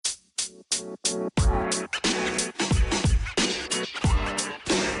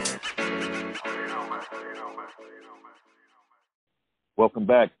Welcome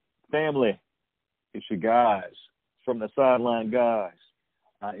back, family. It's your guys from the Sideline Guys.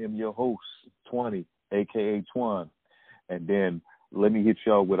 I am your host, 20, a.k.a. Twan. And then let me hit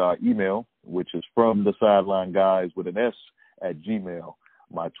y'all with our email, which is from the Sideline Guys with an S at Gmail.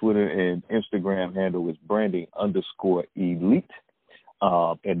 My Twitter and Instagram handle is Branding_elite.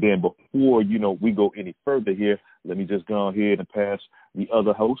 And then before, we go any further here, let me just go ahead and pass the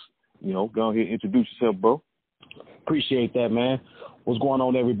other host. Go ahead and introduce yourself, bro. Appreciate that, man. What's going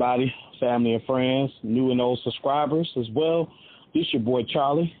on, everybody? Family and friends, new and old subscribers as well. This your boy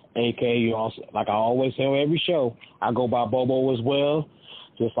Charlie, a.k.a. like I always say on every show, I go by Bobo as well.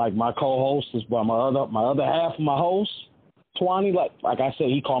 Just like my co-host is by my other half of my host, Twani. Like I said,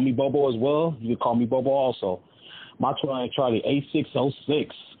 he called me Bobo as well. You can call me Bobo also. My Twani Charlie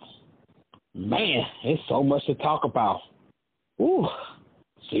 8606. Man, it's so much to talk about. Ooh,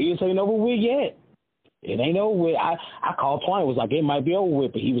 serious ain't over with yet. It ain't over with. I called Twani, was like, it might be over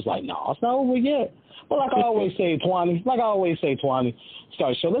with, but he was like, no, it's not over with yet. But like I always say, Twani, start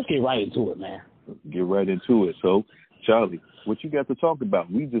the show. Let's get right into it, man. Get right into it. So, Charlie, what you got to talk about?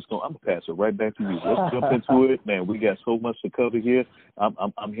 I'm gonna pass it right back to you. Let's jump into it, man. We got so much to cover here.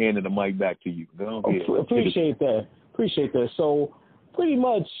 I'm handing the mic back to you. Go ahead. Appreciate that. So, pretty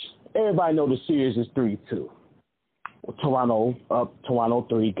much everybody know the series is 3-2. Toronto up, Toronto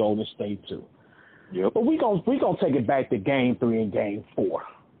 3, Golden State 2. Yep. But we gonna take it back to Game 3 and Game 4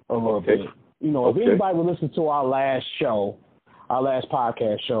 a little bit. If anybody would listen to our last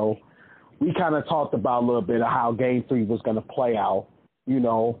podcast show, we kind of talked about a little bit of how Game 3 was going to play out,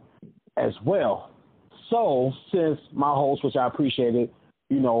 as well. So since my host, which I appreciated,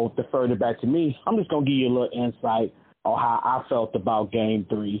 deferred it back to me, I'm just going to give you a little insight on how I felt about Game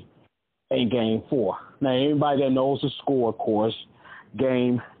 3 and Game 4. Now, anybody that knows the score, of course,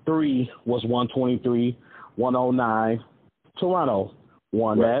 Game 3 was 123-109. Toronto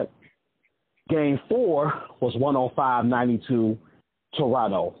won that. Game 4 was 105-92.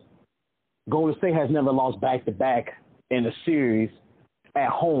 Toronto. Golden State has never lost back-to-back in a series at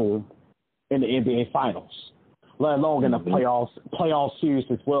home in the NBA Finals, let alone in the playoff series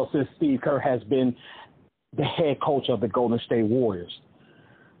as well, since Steve Kerr has been the head coach of the Golden State Warriors.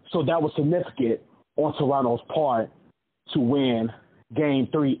 So that was significant on Toronto's part to win Game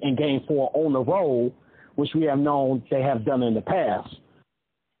 3 and Game 4 on the road, which we have known they have done in the past.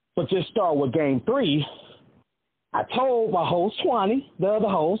 But just start with Game 3. I told my host, Twani, the other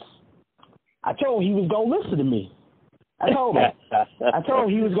host, I told him he was going to listen to me. I told him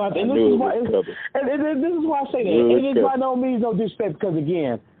he was going to. And this is why I say that. It is by no means no disrespect because,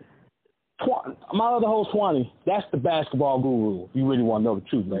 again, my other host, Twani, that's the basketball guru. You really want to know the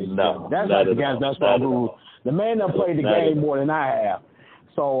truth, ladies and gentlemen. That's not the guy's basketball guru. The man that played the game more than I have.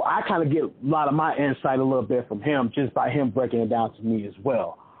 So I kind of get a lot of my insight a little bit from him just by him breaking it down to me as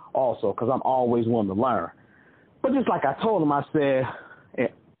well also because I'm always wanting to learn. But just like I told him, I said, in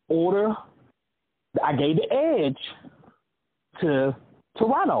order, I gave the edge to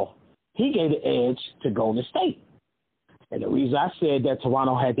Toronto. He gave the edge to Golden State. And the reason I said that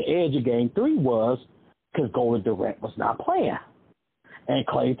Toronto had the edge in Game 3 was because Golden Durant was not playing. And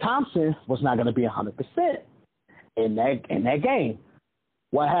Klay Thompson was not going to be 100% in that game.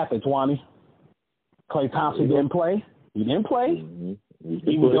 What happened, Twani? Klay Thompson didn't play. He didn't play.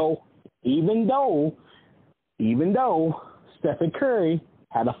 Even though Stephen Curry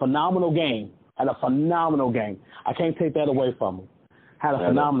had a phenomenal game. I can't take that away from him. Had a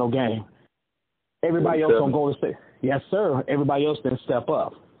phenomenal game. Everybody else on Golden State. Yes, sir. Everybody else didn't step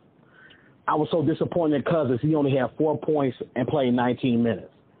up. I was so disappointed in Cousins. He only had 4 points and played 19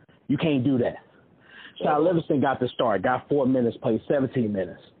 minutes. You can't do that. Shai Livingston got the start, got 4 minutes, played 17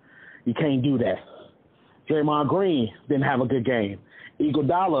 minutes. You can't do that. Draymond Green didn't have a good game.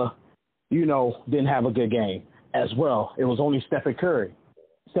 Iguodala, didn't have a good game as well. It was only Stephen Curry.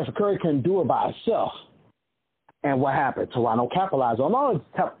 Stephen Curry couldn't do it by himself. And what happened? Toronto capitalized on it.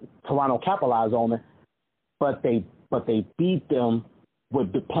 Toronto capitalized on it, but they beat them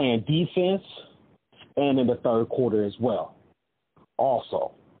with playing defense and in the third quarter as well.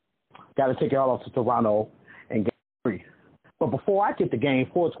 Also, got to take it all off to Toronto and Game 3. But before I get to Game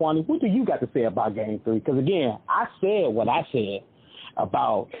 4, Twani, what do you got to say about Game 3? Because, again, I said what I said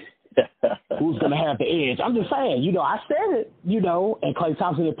about who's going to have the edge. I'm just saying, I said it, and Klay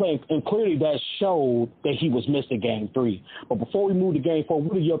Thompson didn't play, and clearly that showed that he was missing Game 3. But before we move to Game 4,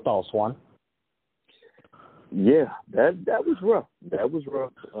 what are your thoughts, Twani? Yeah, that was rough. That was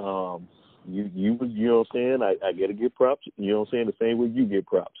rough. You know what I'm saying? I got to get props. You know what I'm saying? The same way you get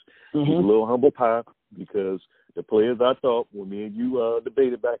props. He's a little humble pie because the players I thought, when me and you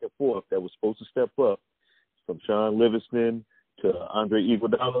debated back and forth, that was supposed to step up, from Sean Livingston to Andre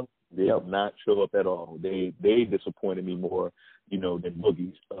Iguodala, they did not show up at all. They disappointed me more, than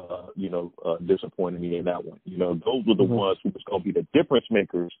Boogie's, disappointed me in that one. Those were the ones who was going to be the difference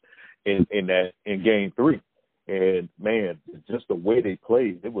makers in Game 3. And, man, just the way they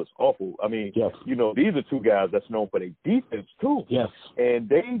played, it was awful. I mean, these are two guys that's known for their defense, too. Yes. And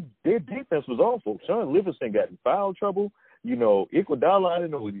their defense was awful. Sean Livingston got in foul trouble. Iguodala, I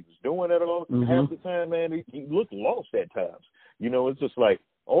didn't know what he was doing at all. Half the time, man, he looked lost at times. It's just like,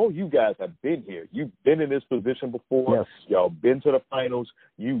 oh, you guys have been here. You've been in this position before. Yes. Y'all been to the finals.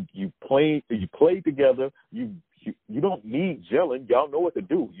 You played together. You don't need gelling. Y'all know what to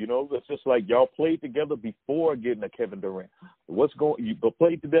do. It's just like y'all played together before getting a Kevin Durant. You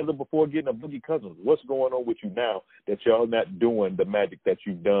played together before getting a Boogie Cousins. What's going on with you now that y'all not doing the magic that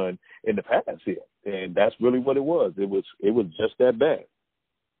you've done in the past here? And that's really what it was. It was just that bad.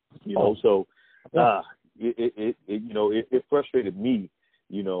 So it frustrated me,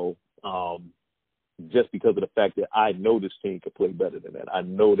 just because of the fact that I know this team could play better than that. I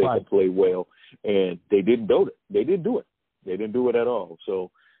know they can play well, and they didn't do it. They didn't do it. They didn't do it at all. So,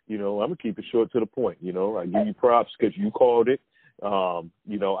 I'm going to keep it short to the point. I give you props because you called it.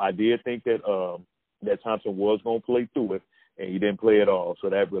 I did think that that Thompson was going to play through it, and he didn't play at all. So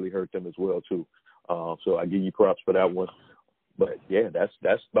that really hurt them as well, too. So I give you props for that one. But, yeah, that's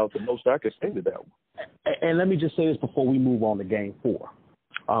about the most I could say to that one. And let me just say this before we move on to Game 4,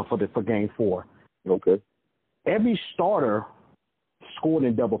 for Game 4. Okay. Every starter scored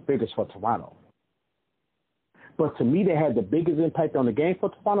in double figures for Toronto. But to me, they had the biggest impact on the game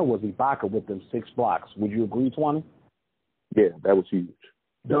for Toronto was Ibaka with them 6 blocks. Would you agree, Twanny? Yeah, that was huge.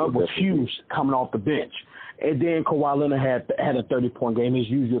 That was huge coming off the bench. And then Kawhi Leonard had a 30-point game, his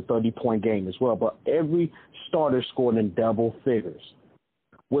usual 30-point game as well. But every starter scored in double figures,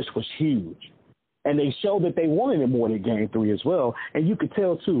 which was huge. And they showed that they wanted it more than Game 3 as well. And you could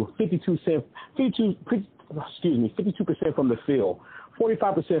tell, too, 52% from the field,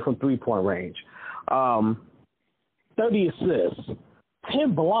 45% from three-point range, 30 assists,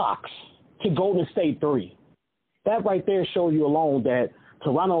 10 blocks to Golden State 3. That right there shows you alone that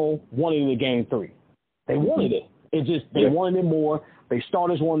Toronto wanted it in Game 3. They wanted it. They wanted it more. Their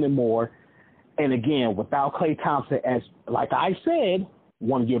starters wanted it more. And, again, without Klay Thompson, as like I said,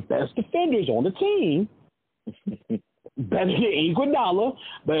 one of your best defenders on the team, better than Iguodala,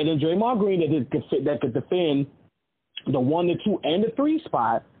 better than Draymond Green that could defend the 1, the 2, and the 3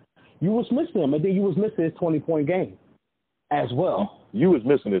 spot, you was missing him, and then you was missing his 20-point game as well. You was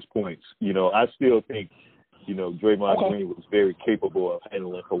missing his points. I still think, Draymond Green was very capable of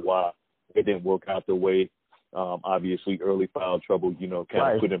handling Kawhi. It didn't work out the way. Obviously, early foul trouble,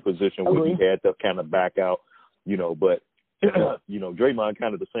 kind of put in position where he had to kind of back out, but Draymond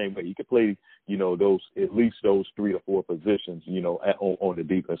kind of the same way. He could play, at least those 3 or 4 positions, on the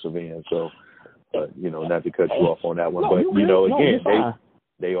defensive end. So, not to cut you off on that one, but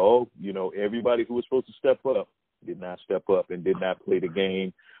they all, everybody who was supposed to step up did not step up and did not play the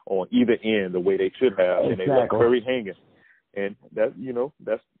game on either end the way they should have, and they left Curry hanging. And that,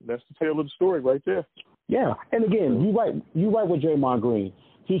 that's the tail of the story right there. Yeah, and again, you right with Draymond Green.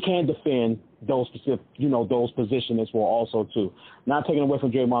 He can defend those specific, those positions as well also too. Not taking away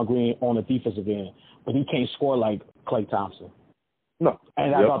from Draymond Green on the defensive end, but he can't score like Klay Thompson. No.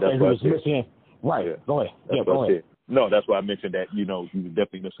 And I thought that he was missing him. Right. Yeah. Go ahead. Go ahead. No, that's why I mentioned that, he was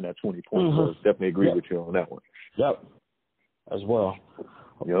definitely missing that 20 points. So definitely agree with you on that one. Yep. As well.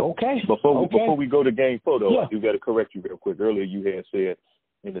 Yep. Okay. Before we go to Game 4, though, I do got to correct you real quick. Earlier you had said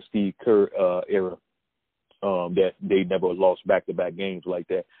in the Steve Kerr era, that they never lost back-to-back games like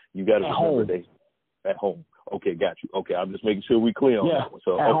that. You got to remember they at home. Okay, got you. Okay, I'm just making sure we clear on that one.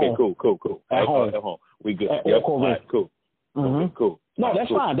 So okay, home. Cool. At home, we good. Yep. All right, cool. Okay, cool. No, that's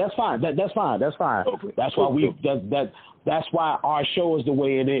fine. That's fine. That's fine. Okay. That's why that's why our show is the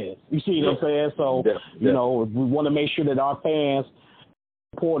way it is. You see what I'm saying? So we want to make sure that our fans,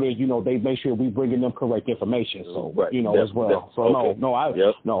 supporters, they make sure we bringing them correct information. So as well. So I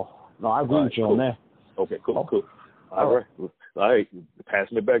agree with you on that. Okay, cool. All right.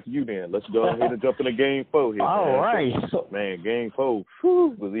 Passing it back to you then. Let's go ahead and jump into Game 4 here. All right. Man, Game 4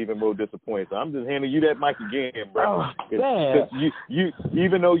 was even more disappointing. So I'm just handing you that mic again, bro. You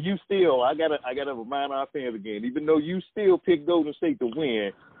even though you still, I gotta remind our fans again, even though you still picked Golden State to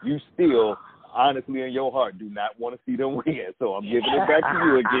win, you still honestly in your heart do not want to see them win. So I'm giving it back to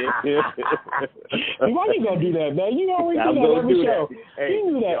you again. Why you gonna do that, man? You always do that every show. Hey, you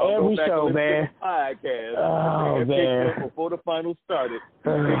do that every show, man. Podcast. Oh, man. Before the final started, he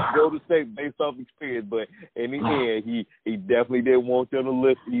picked Golden State based off experience, but in the end, he definitely didn't want them to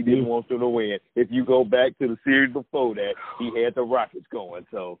lift. He didn't want them to win. If you go back to the series before that, he had the Rockets going.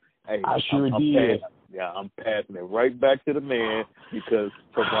 So, hey, I sure did. I'm passing it right back to the man because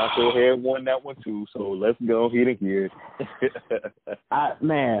Toronto had won that one too. So let's go ahead and hear it.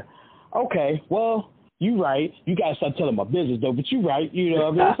 Man, okay. Well, you right. You gotta start telling my business though. But you right. You know,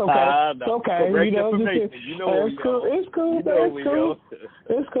 I mean, it's okay. It's okay. Correct you know, it's cool. It's cool.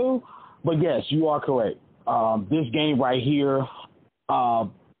 It's cool. But yes, you are correct. This game right here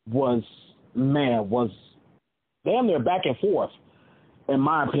was damn near back and forth, in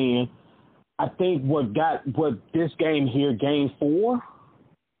my opinion. I think what this game here, Game 4,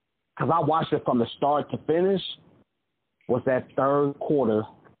 because I watched it from the start to finish, was that third quarter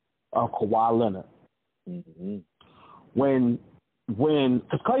of Kawhi Leonard. Mm-hmm.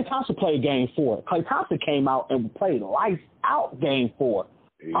 Because Klay Thompson played Game 4. Klay Thompson came out and played lights out Game 4.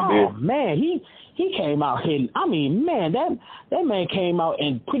 Man, he came out hitting. I mean, man, that man came out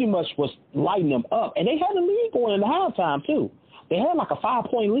and pretty much was lighting them up. And they had a lead going in the halftime, too. They had like a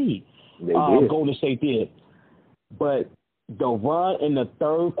 5-point lead. Golden State did. But the run in the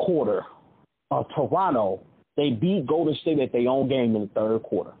third quarter of Toronto, they beat Golden State at their own game in the third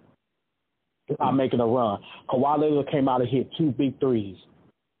quarter. Not making a run. Kawhi Leonard came out and hit 2 big threes.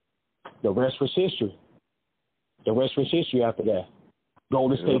 The rest was history. After that.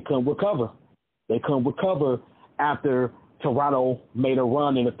 Golden State couldn't recover. They couldn't recover after Toronto made a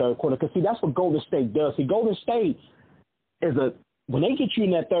run in the third quarter. Because, see, that's what Golden State does. See, Golden State is when they get you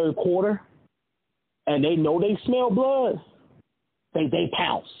in that third quarter and they know they smell blood, they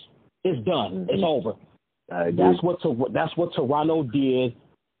pounce. It's done. It's over. That's what Toronto did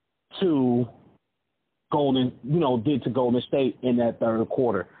to Golden State in that third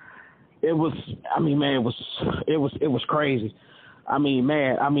quarter. It was crazy.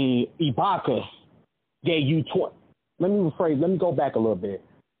 Ibaka gave you 20. Let me go back a little bit.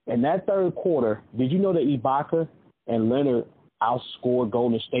 In that third quarter, did you know that Ibaka and Leonard outscored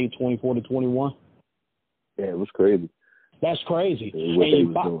Golden State 24-21? Yeah, it was crazy. That's crazy.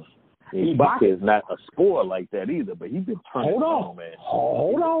 Ibaka is not a scorer like that either, but he's been turning it on, man.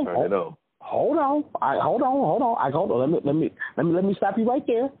 Hold on. Let me stop you right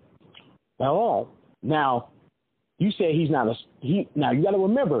there. Now, you said he's not now you got to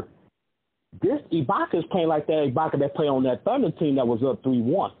remember, this Ibaka is playing like that Ibaka that played on that Thunder team that was up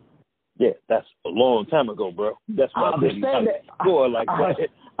 3-1. Yeah, that's a long time ago, bro. That's why I said he's not a scorer like that.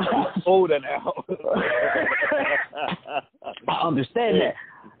 He's older now. I understand that.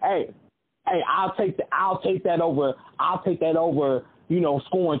 Hey, I'll take that over.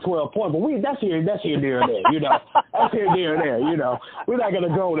 Scoring 12 points, but that's here, there, and there. That's here, there, and there. We're not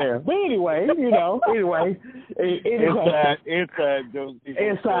gonna go there. But anyway. Inside jokes.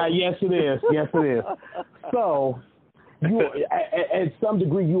 Inside, yes it is. So, you, at some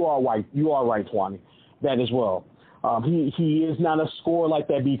degree, you are right. You are right, Twani. That as well. He is not a scorer like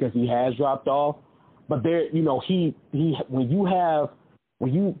that because he has dropped off. But there, when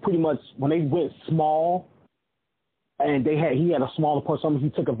they went small, and he had a smaller person, he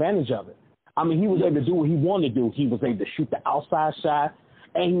took advantage of it. I mean, he was able to do what he wanted to do. He was able to shoot the outside shot,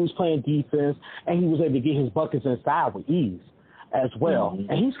 and he was playing defense, and he was able to get his buckets inside with ease as well. Mm-hmm.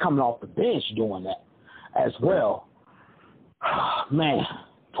 And he's coming off the bench doing that as well. Man,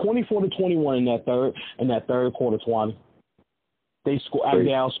 24-21 in that third quarter, 20. They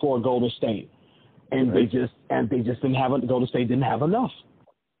outscored Golden State, and they just didn't have Golden State didn't have enough.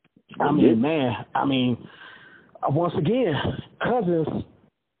 Once again, Cousins,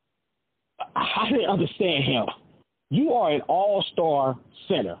 I didn't understand him. You are an all-star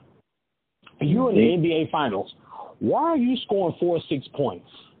center. You're in the NBA Finals. Why are you scoring 4 or 6 points?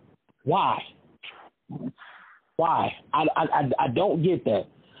 Why? I don't get that.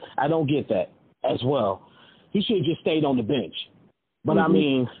 I don't get that as well. He should have just stayed on the bench. But don't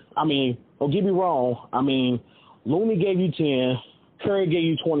get me wrong. Looney gave you 10, Curry gave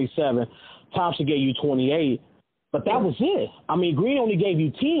you 27, Thompson gave you 28. But that was it. Green only gave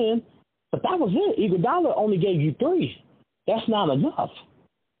you 10, but that was it. Iguodala only gave you 3. That's not enough.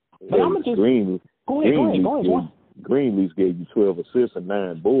 But I'm going to just go ahead. Green at least gave you 12 assists and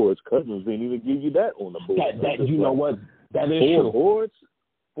 9 boards. Cousins didn't even give you that on the board. What? That is 4 true. Boards?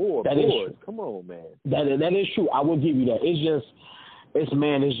 4 that boards. Come on, man. That is true. I will give you that. It's just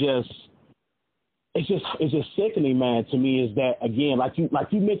it's just sickening, man. To me, is that again, like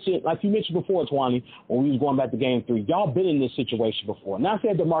you mentioned before, Twani, when we was going back to Game 3, y'all been in this situation before. Not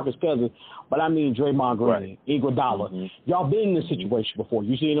saying DeMarcus Cousins, but I mean Draymond Green, right. Iguodala. Mm-hmm. Y'all been in this situation before.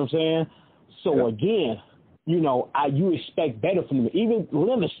 You see what I'm saying? So again, you expect better from them. Even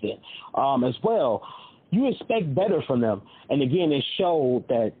Livingston, as well. You expect better from them. And again, it showed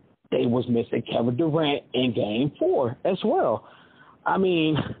that they was missing Kevin Durant in Game 4 as well. I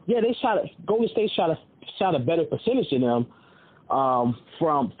mean, yeah, Golden State shot a better percentage than them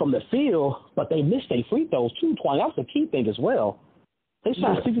from the field, but they missed their free throws too, Twine. That was the key thing as well. They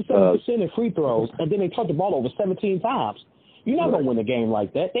shot 67% in free throws, and then they turned the ball over 17 times. You're not going to win a game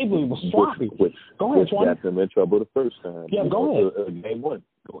like that. They really was sloppy. Go ahead, Twine. Got them in trouble the first time. Yeah, go ahead. Game 1.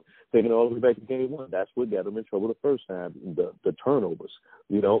 Taking it all the way back to Game 1. That's what got them in trouble the first time, the turnovers,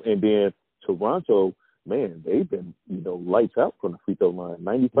 and then Toronto, man, they've been, lights out from the free throw line.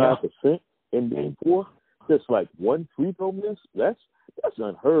 95% in Game 4. Just like one free throw miss. That's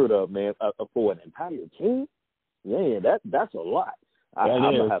unheard of, man. For an entire team, man, that's a lot. I'm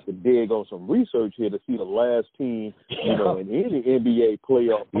gonna have to dig on some research here to see the last team, in any NBA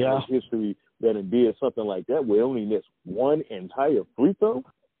playoff history that did something like that, where only missed one entire free throw.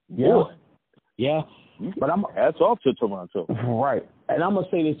 Yeah. Yeah. But hats off to Toronto. Right. And I'm going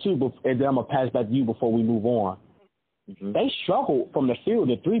to say this too, and then I'm going to pass back to you before we move on. Mm-hmm. They struggled from the field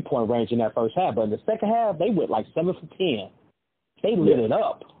in three-point range in that first half, but in the second half, they went like 7 for 10. They lit it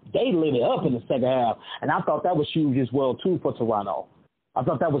up. They lit it up in the second half, and I thought that was huge as well, too, for Toronto. I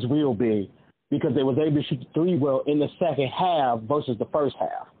thought that was real big because they was able to shoot the three well in the second half versus the first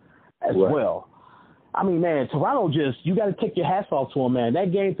half as well. I mean, man, Toronto you got to take your hats off to them, man.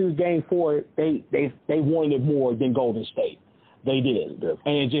 That game through Game 4, they wanted it more than Golden State. They did,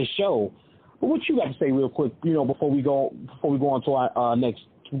 and it just showed. But what you got to say real quick, before we go on to our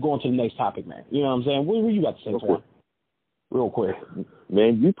to the next topic, man. You know what I'm saying? What you got to say, Twan? Real quick.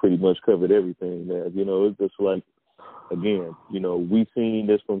 Man, you pretty much covered everything, man. It's just like, again, we've seen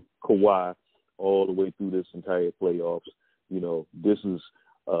this from Kawhi all the way through this entire playoffs. This is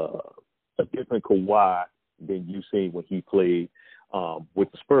a different Kawhi than you seen when he played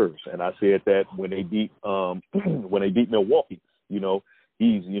with the Spurs. And I said that when they beat Milwaukee,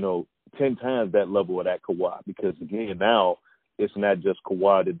 he's 10 times that level of that Kawhi, because again now it's not just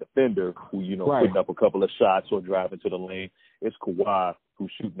Kawhi the defender who putting up a couple of shots or driving to the lane. It's Kawhi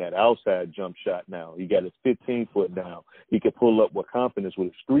who's shooting that outside jump shot now. He got his 15-foot down. He can pull up with confidence with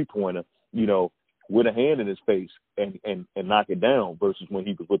his three-pointer, with a hand in his face and knock it down, versus when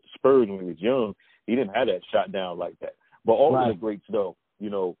he was with the Spurs when he was young, he didn't have that shot down like that. But all of the greats, though,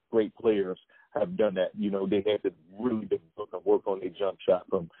 great players have done that. They had to really work on their jump shot,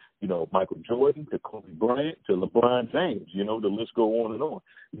 from, Michael Jordan to Kobe Bryant to LeBron James. The list go on and on.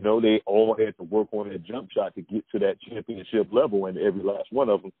 They all had to work on their jump shot to get to that championship level, and every last one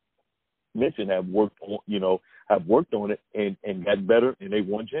of them have worked on it and got better, and they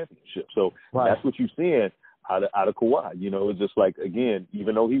won championships. So that's what you're seeing out of Kawhi. It's just like, again,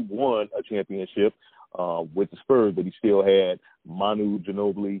 even though he won a championship with the Spurs, but he still had Manu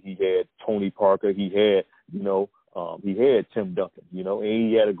Ginobili, he had Tony Parker, he had Tim Duncan, and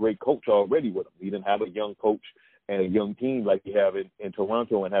he had a great coach already with him. He didn't have a young coach and a young team like you have in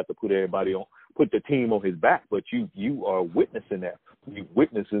Toronto, and have to put the team on his back. But you are witnessing that. You're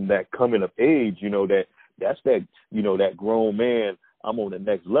witnessing that coming of age, that's that grown man, I'm on the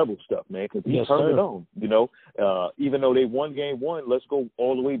next level stuff, man, because he turned it on, even though they won Game 1, let's go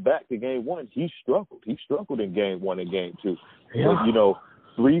all the way back to Game 1. He struggled. He struggled in Game 1 and Game 2. Yeah. But,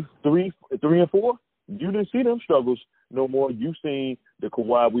 3 and 4, you didn't see them struggles no more. You seen the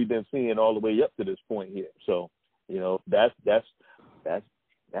Kawhi we've been seeing all the way up to this point here. So, that's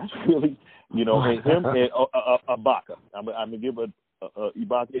really, and him and Ibaka. I'm gonna give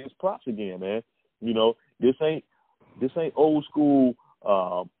Ibaka his props again, man. This ain't old school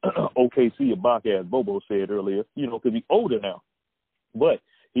OKC Ibaka, as Bobo said earlier, because he's older now. But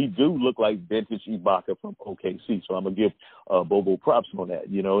he do look like vintage Ibaka from OKC. So I'm going to give Bobo props on that.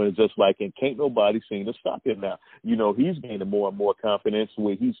 It's just like, and can't nobody seem to stop him now. He's gaining more and more confidence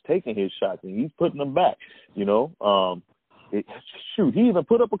where he's taking his shots and he's putting them back, Shoot, he even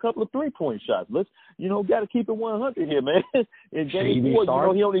put up a couple of 3-point shots. Let's, got to keep it 100 here, man. In Game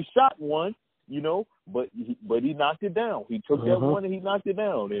 4, he only shot one, but he knocked it down. He took that one and he knocked it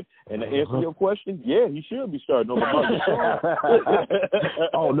down. And to answer your question, yeah, he should be starting over Marcus.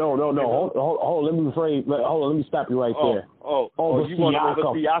 Oh, no. Hold, let me rephrase. Hold on, let me stop you right there. Over you want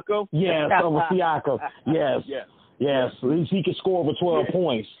over Siakam? Yes, over Siakam. Yes. He can score over 12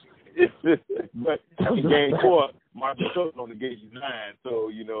 points. But in Game 4, Marcus Schultz only gave you 9. So,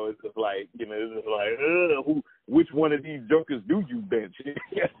 it's just like, which one of these jokers do you bench?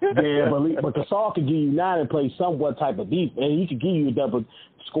 Yeah, but Gasol could give you 9 and play somewhat type of defense. And he could give you double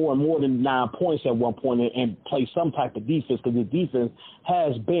scoring more than 9 points at one point and play some type of defense because his defense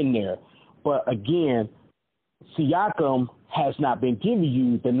has been there. But again, Siakam has not been giving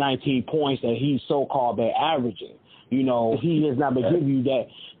you the 19 points that he's so-called been averaging. He has not been giving you that,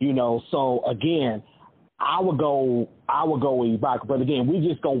 So, again, I would go with Ibaka. But, again, we're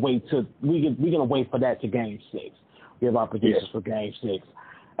just going to wait we're going to wait for that to Game 6. We have our predictions for Game 6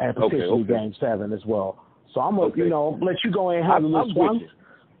 and potentially Game 7 as well. So I'm going to, let you go ahead and handle this one.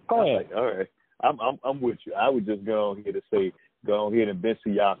 Go ahead. All right. I'm with you. I would just go ahead and say, go ahead and bench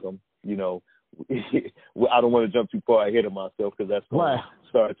Siakam. I don't want to jump too far ahead of myself because that's going to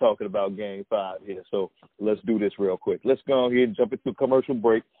start talking about Game 5 here. So let's do this real quick. Let's go ahead and jump into a commercial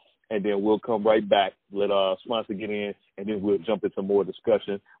break, and then we'll come right back. Let our sponsor get in, and then we'll jump into more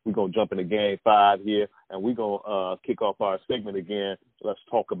discussion. We're going to jump into Game 5 here, and we're going to kick off our segment again. Let's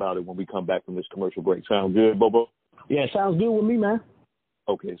talk about it when we come back from this commercial break. Sound good, Bobo? Yeah, sounds good with me, man.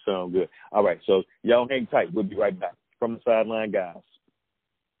 Okay, sound good. All right, so y'all hang tight. We'll be right back from the Sideline Guys.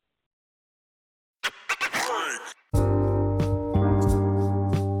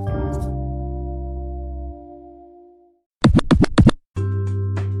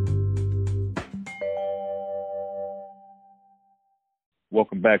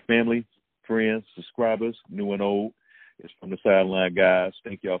 Welcome back, family, friends, subscribers, new and old. It's from the Sideline Guys.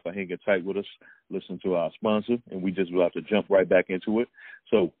 Thank y'all for hanging tight with us, listening to our sponsor, and we just about to jump right back into it.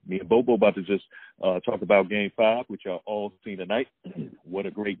 So me and Bobo about to just talk about Game 5, which y'all all seen tonight. What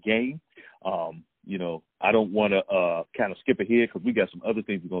a great game. I don't want to kind of skip ahead because we got some other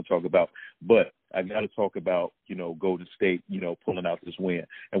things we're going to talk about, but I got to talk about, Golden State, pulling out this win.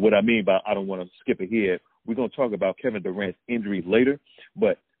 And what I mean by I don't want to skip ahead, we're going to talk about Kevin Durant's injury later,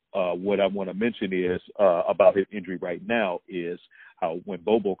 but what I want to mention is about his injury right now is how when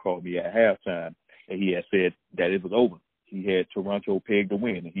Bobo called me at halftime and he had said that it was over. He had Toronto pegged to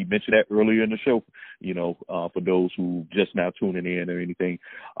win. And he mentioned that earlier in the show, for those who just now tuning in or anything.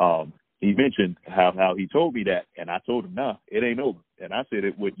 He mentioned how he told me that, and I told him, nah, it ain't over. And I said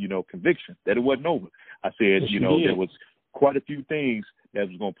it with, conviction that it wasn't over. I said, there was quite a few things that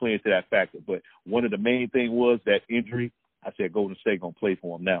was going to play into that factor. But one of the main thing was that injury. I said Golden State going to play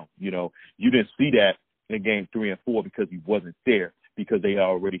for him now. You didn't see that in Game 3 and 4 because he wasn't there, because they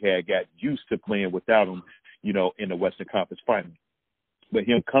already had got used to playing without him, in the Western Conference Final. But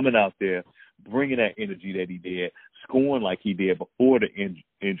him coming out there, bringing that energy that he did, scoring like he did before the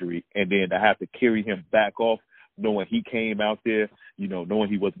injury, and then to have to carry him back off, knowing he came out there, knowing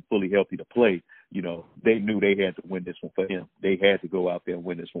he wasn't fully healthy to play, they knew they had to win this one for him. They had to go out there and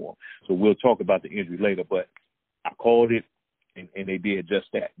win this for him. So we'll talk about the injury later, but I called it, and they did just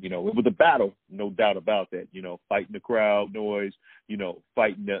that. It was a battle, no doubt about that, fighting the crowd noise,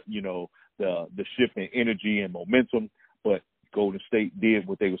 fighting the shift in energy and momentum, but Golden State did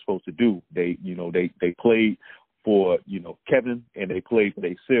what they were supposed to do. They played for, Kevin, and they played for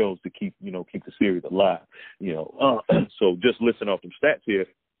themselves to keep the series alive. So just listen off some stats here.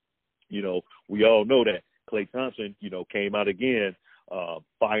 We all know that Klay Thompson, came out again,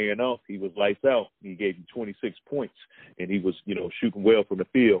 firing off. He was lights out. He gave you 26 points, and he was, shooting well from the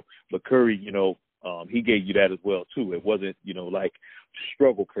field. But Curry, he gave you that as well too. It wasn't, like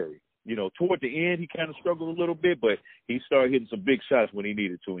struggle Curry. Toward the end, he kind of struggled a little bit, but he started hitting some big shots when he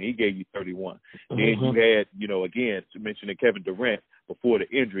needed to, and he gave you 31. Then you had, again, to mention that Kevin Durant, before the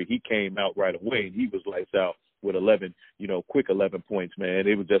injury, he came out right away, and he was lights out with 11, quick 11 points, man.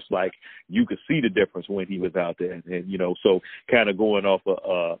 It was just like you could see the difference when he was out there. And, so kind of going off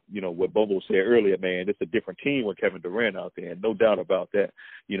of, what Bobo said earlier, man, it's a different team with Kevin Durant out there, and no doubt about that.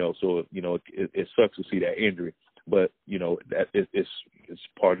 So, it sucks to see that injury. But, that it's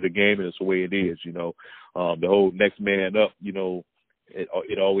part of the game, and it's the way it is, the whole next man up,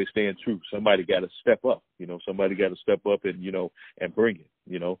 it always stands true. Somebody got to step up, somebody got to step up and, and bring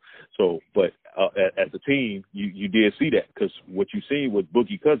it, So, but as a team, you did see that, because what you seen was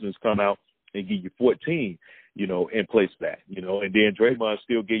Boogie Cousins come out and give you 14, in place of that, and then Draymond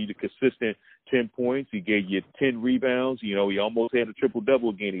still gave you the consistent 10 points. He gave you 10 rebounds. He almost had a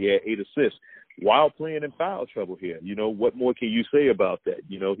triple-double again. He had 8 assists while playing in foul trouble here. What more can you say about that?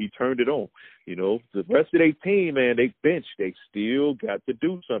 He turned it on. The rest of their team, man, they benched. They still got to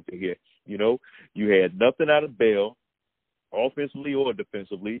do something here. You had nothing out of Bell. offensively or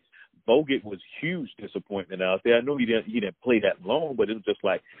defensively. Bogut was huge disappointment out there. I know he didn't play that long, but it was just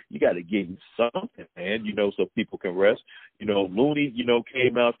like, you got to give him something, man, so people can rest. Looney,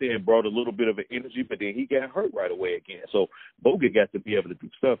 came out there and brought a little bit of an energy, but then he got hurt right away again. So Bogut got to be able to do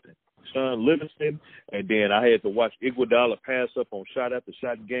something. Sean Livingston, and then I had to watch Iguodala pass up on shot after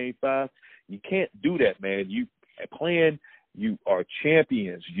shot in Game 5. You can't do that, man. You are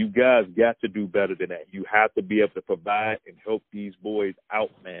champions. You guys got to do better than that. You have to be able to provide and help these boys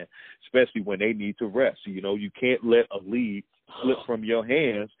out, man, especially when they need to rest. You can't let a lead slip from your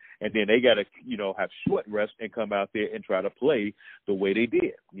hands, and then they got to, have short rest and come out there and try to play the way they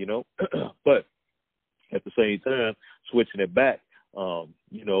did, But at the same time, switching it back,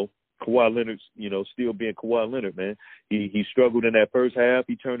 Kawhi Leonard, still being Kawhi Leonard, man. He struggled in that first half.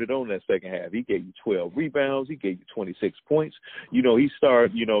 He turned it on that second half. He gave you 12 rebounds. He gave you 26 points. He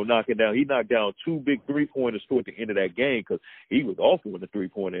started, knocking down. He knocked down 2 big three-pointers toward the end of that game because he was awful with the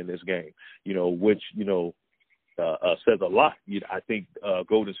three-pointer in this game, which, says a lot. I think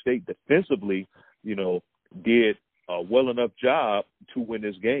Golden State defensively, did a well enough job to win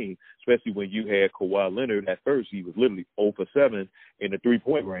this game, especially when you had Kawhi Leonard. At first, he was literally 0 for 7 in the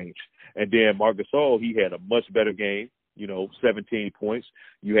three-point range. And then Marc Gasol, he had a much better game, 17 points.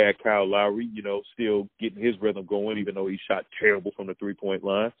 You had Kyle Lowry, still getting his rhythm going, even though he shot terrible from the three-point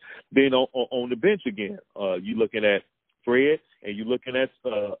line. Then on the bench again, you're looking at Fred, and you're looking at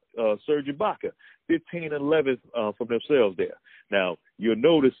Serge Ibaka, 15 and 11 from themselves there. Now, you'll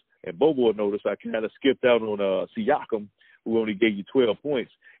notice, and Bobo will notice, I kind of skipped out on Siakam, who only gave you 12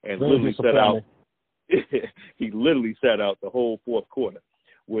 points, and literally sat out. He literally sat out the whole fourth quarter,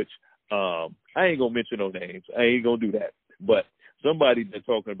 which I ain't going to mention no names. I ain't going to do that. But somebody been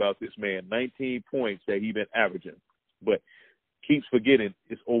talking about this man, 19 points that he been averaging, but keeps forgetting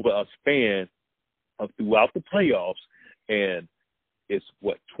it's over a span of throughout the playoffs, and it's,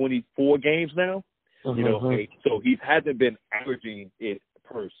 24 games now? So he hasn't been averaging it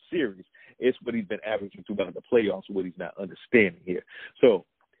per series. It's what he's been averaging throughout the playoffs, what he's not understanding here. So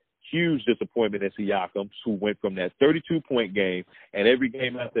huge disappointment in Siakam, who went from that 32-point game, and every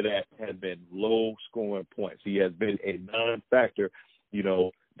game after that has been low-scoring points. He has been a non-factor.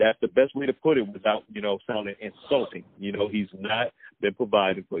 That's the best way to put it without, sounding insulting. He's not been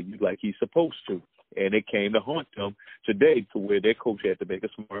providing for you like he's supposed to. And it came to haunt them today to where their coach had to make a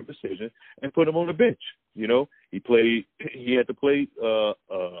smart decision and put him on the bench. He had to play,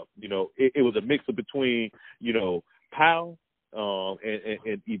 it was a mix of between, Powell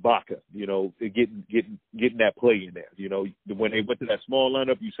and Ibaka, getting that play in there. When they went to that small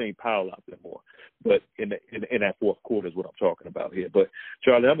lineup, you seen Powell out there more. But in that fourth quarter is what I'm talking about here. But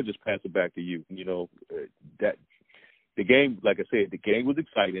Charlie, I'm gonna just pass it back to you. That the game, like I said, the game was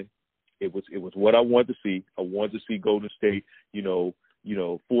exciting. It was what I wanted to see. I wanted to see Golden State,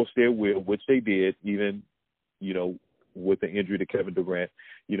 force their will, which they did, even, with the injury to Kevin Durant,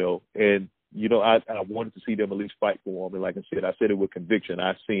 and I wanted to see them at least fight for him. And like I said it with conviction.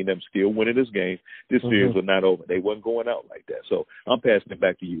 I've seen them still winning this game. This series was not over. They wasn't going out like that. So I'm passing it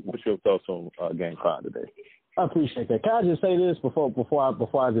back to you. What's your thoughts on Game 5 today? I appreciate that. Can I just say this before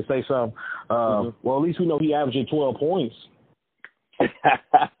I just say something? Well, at least we know he averaging 12 points. And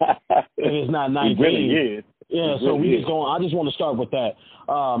it's not 19. It really is. Yeah, so we just going. I just want to start with that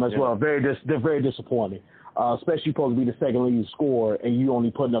as well. They're very disappointing, especially supposed to be the second leading scorer, and you only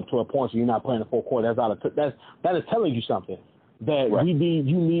putting up 12 points, and you're not playing the full court. That is telling you something. That right. we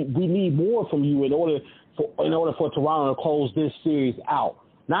need more from you in order for Toronto to close this series out.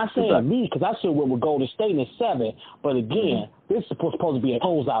 Not saying me, because I still went with Golden State in 7, but again, this is supposed to be a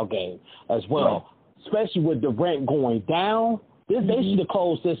closeout game as well, especially with Durant going down. They should have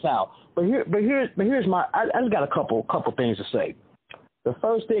closed this out. But here's my. I just got a couple things to say. The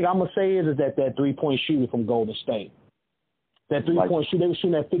first thing I'm gonna say is that 3-point shooting from Golden State. That 3-point shooting, they were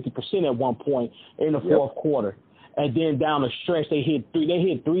shooting at 50% at one point in the fourth quarter, and then down the stretch they hit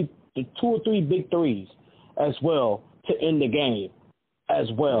 2 or 3 big threes as well to end the game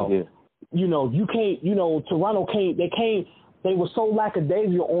as well. Yeah. You can't. Toronto can't. They were so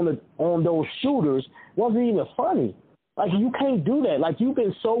lackadaisical on those shooters. It wasn't even funny. Like, you can't do that. Like, you've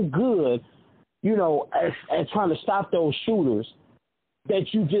been so good, at trying to stop those shooters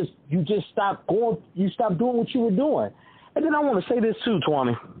that you just stop going. You stop doing what you were doing. And then I want to say this too,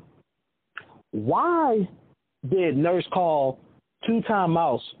 Tony. Why did Nurse call 2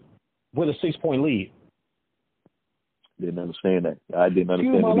 timeouts with a 6-point lead? Didn't understand that. I didn't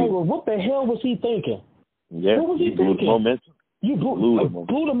understand that. What the hell was he thinking? Yeah, what was he thinking? Blew the momentum. You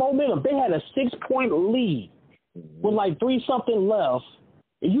blew the momentum. They had a 6-point lead with like 3-something left,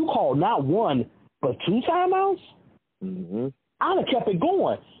 and you called not 1 but 2 timeouts? Mm-hmm. I'd have kept it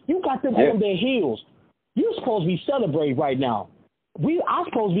going. You got them on their heels. You're supposed to be celebrating right now. I'm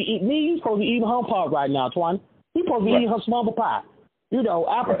supposed to be eating. You supposed to be eating humble pie right now, Twan. We supposed to be eating some humble pie. You know,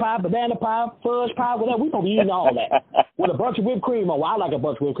 apple pie, banana pie, fudge pie, whatever. We supposed to be eating all that with a bunch of whipped cream. Oh, I like a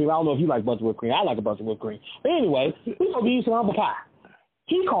bunch of whipped cream. I don't know if you like a bunch of whipped cream. I like a bunch of whipped cream. But anyway, we supposed to be eating some humble pie.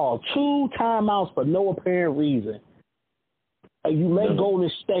 He called 2 timeouts for no apparent reason. And you let Golden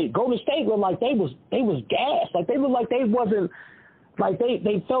State. Golden State looked like they was gassed. Like they looked like they wasn't, like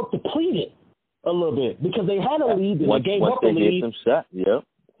they felt depleted a little bit because they had a lead and they gave up a lead. Once they hit some shots,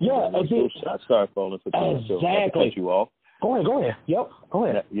 yeah, and those shots started falling for them. Exactly. Not to cut you off. Go ahead. Yep, go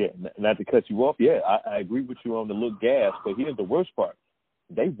ahead. Not to cut you off. Yeah, I agree with you on the look gas, but here's the worst part.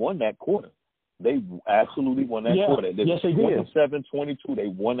 They won that quarter. They absolutely won that quarter. Yes, they did. 27-22, they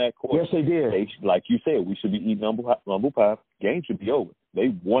won that quarter. Yes, they did. Like you said, we should be eating humble pie. Game should be over.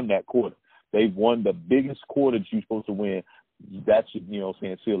 They won that quarter. They won the biggest quarter that you're supposed to win. That should,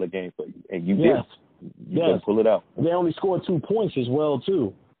 seal a game for you. And you did. You didn't pull it out. They only scored 2 points as well,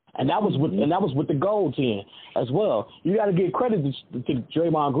 too. And that was with the goal team as well. You got to give credit to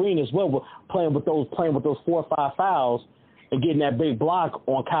Draymond Green as well, playing with those 4 or 5 fouls and getting that big block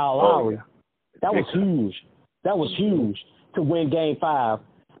on Kyle Lowry. That was huge. That was huge to win Game 5.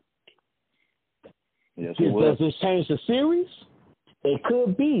 Yes, Does this change the series? It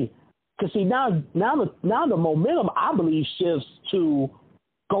could be. Because, see, now the momentum, I believe, shifts to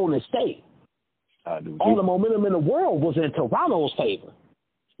Golden State. All the momentum in the world was in Toronto's favor.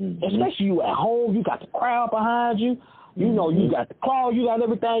 Mm-hmm. Especially you at home. You got the crowd behind you. You know, you got the crowd, you got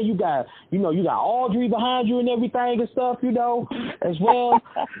everything. You got Audrey behind you and everything and stuff, as well.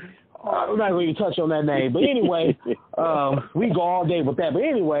 We're not going to touch on that name. But anyway, we go all day with that. But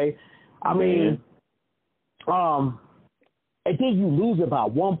anyway, I mean, and then you lose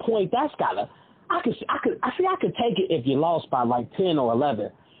about 1 point. That's I could take it if you lost by like 10 or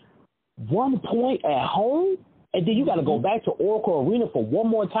 11. 1 point at home, and then you got to go back to Oracle Arena for one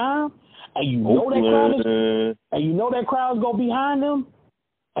more time, and you know that crowd's gonna be behind them,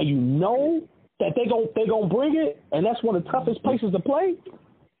 and you know that they gonna bring it, and that's one of the toughest places to play.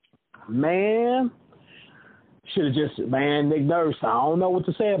 Man, should have just Nick Nurse. I don't know what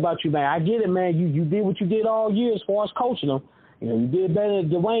to say about you, man. I get it, man. You did what you did all year as far as coaching them. You did better than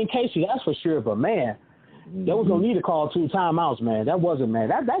Dwayne Casey, that's for sure. But man, there was no need to call 2 timeouts, man. That wasn't, man.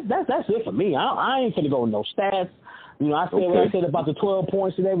 That's it for me. I ain't finna go with no stats. I said what I said about the 12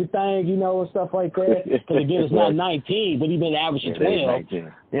 points and everything, and stuff like that. Because again, it's not 19, but he's been averaging 12.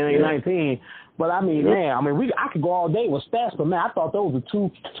 It ain't 19. But I mean, man, I could go all day with stats, but man, I thought those were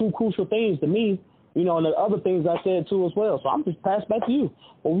two crucial things to me. And the other things I said too as well. So I'm just passing back to you,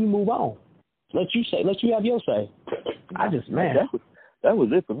 or we move on. Let you have your say. That was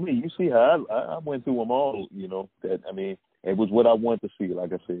it for me. You see how I went through them all, it was what I wanted to see,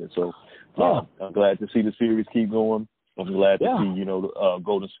 like I said. So I'm glad to see the series keep going. I'm glad to see,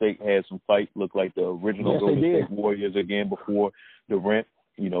 Golden State had some fight, looked like the original Golden State Warriors again before Durant.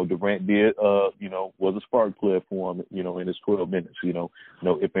 Durant did, was a spark plug for him, in his 12 minutes,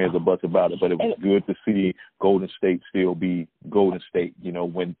 no ifs, ands, or buts about it. But it was good to see Golden State still be Golden State,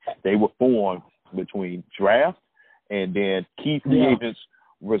 when they were formed between draft and then key free agents,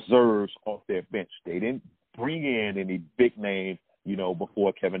 reserves off their bench. They didn't bring in any big name,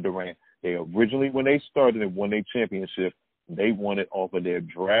 before Kevin Durant. They originally, when they started and won their championship, they won it off of their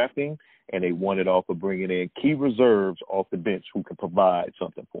drafting, and they won it off of bringing in key reserves off the bench who can provide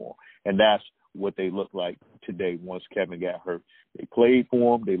something for them. And that's what they look like today once Kevin got hurt. They played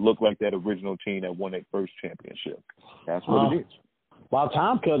for him. They look like that original team that won their first championship. That's what it is. While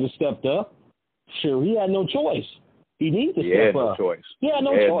Tom Cousins stepped up, sure, he had no choice. He needed to step up. He had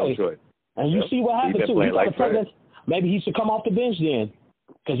no choice. And you see what happened, too. Maybe he should come off the bench then.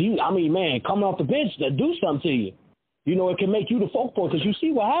 Because, coming off the bench, that do something to you. It can make you the focal point because you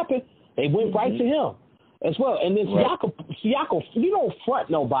see what happened. They went right to him as well. And then Siakam, you don't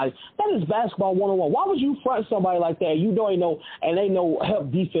front nobody. That is basketball 101. Why would you front somebody like that? You don't know, and they know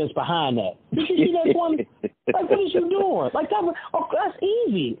help defense behind that. Did you see that one? Like, what is you doing? Like, that's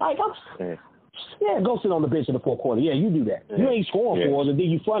easy. Like, go sit on the bench in the fourth quarter. Yeah, you do that. You ain't scoring for us, and then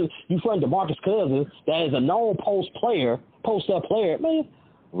you front DeMarcus Cousins, that is a known post-up player. Man.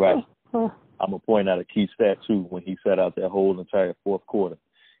 Right. I'm going to point out a key stat, too, when he sat out that whole entire fourth quarter.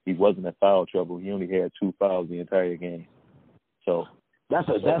 He wasn't in foul trouble. He only had 2 fouls the entire game. So that's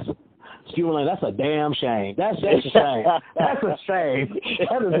Skip Lane, that's a damn shame. That's a shame. That's a shame.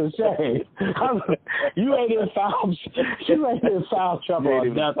 That is a shame. You ain't in foul trouble or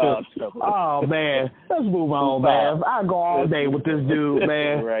nothing. Oh, man. Let's move on, man. I go all day with this dude,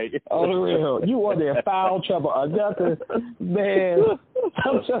 man. Right. On the real. You are in foul trouble or nothing, man.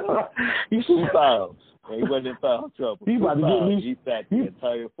 You 2 fouls. He wasn't in foul trouble. You about to get me. He sacked the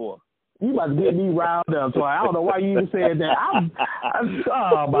entire 4. You about to get me riled up, so I don't know why you even said that.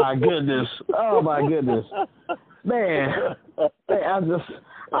 Oh my goodness, man. I'm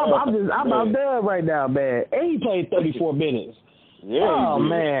about done right now, man. And he played 34 minutes. Yeah. Oh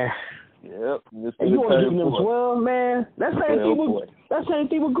man. Yep. And you want to give him 12, man? That's same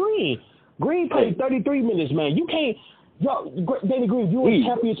thing with Green. Green played 33 minutes, man. You can't. Danny Green, you're a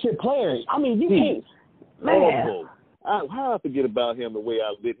championship player. I mean, you can't. Man. Awful. How I forget about him the way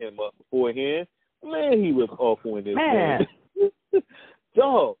I lit him up beforehand? Man, he was awful in this game.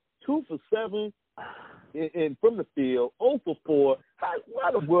 Dog, 2 for 7 and from the field, 0 for 4.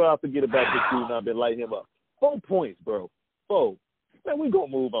 Why the world I forget about this dude and I've been lighting him up? 4 points, bro. 4. Man, we gonna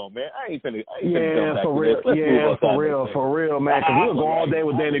move on, man. I ain't finna come back for to real. this. For real, man. Because we'll go all day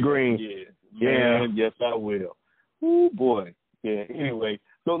with Danny Green. Yeah. Man, yes, I will. Oh boy. Yeah. Anyway.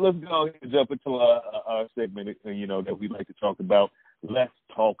 So let's go ahead and jump into our segment, that we like to talk about. Let's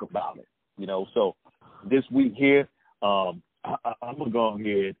talk about it. So this week here, I'm going to go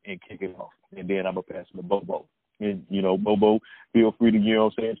ahead and kick it off, and then I'm going to pass it to Bobo. And, Bobo, feel free to,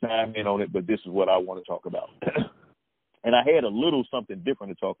 chime in on it, but this is what I want to talk about. And I had a little something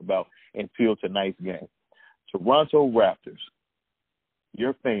different to talk about until tonight's game. Toronto Raptors,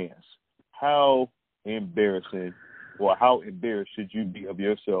 your fans, how embarrassing or how embarrassed should you be of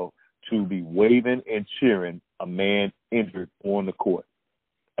yourself to be waving and cheering a man injured on the court?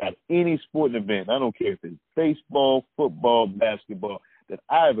 At any sporting event, I don't care if it's baseball, football, basketball, that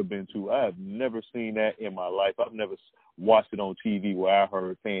I've ever been to, I have never seen that in my life. I've never watched it on TV where I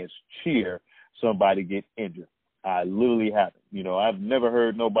heard fans cheer somebody get injured. I literally haven't. I've never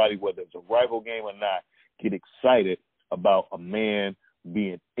heard nobody, whether it's a rival game or not, get excited about a man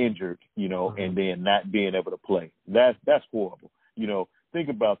being injured, and then not being able to play. That's horrible. Think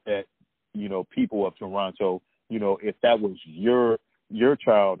about that, people of Toronto, if that was your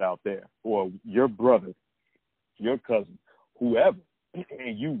child out there or your brother, your cousin, whoever,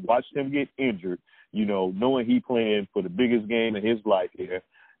 and you watched him get injured, knowing he playing for the biggest game in his life here,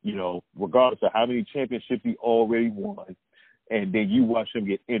 regardless of how many championships he already won, and then you watch him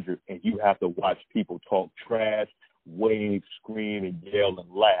get injured and you have to watch people talk trash, wave, scream, and yell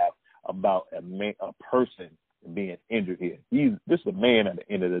and laugh about a person being injured here. This is a man at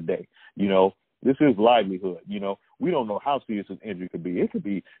the end of the day. This is livelihood. We don't know how serious an injury could be. It could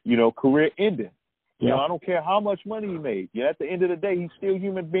be, career ending. I don't care how much money he made. At the end of the day, he's still a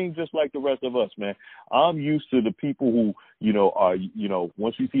human being just like the rest of us, man. I'm used to the people who, are,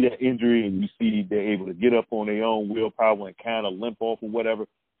 once you see that injury and you see they're able to get up on their own willpower and kind of limp off or whatever,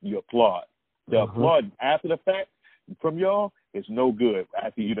 you applaud. The applaud after the fact from y'all is no good.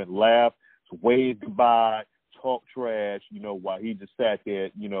 After you done laugh, wave goodbye, talk trash, while he just sat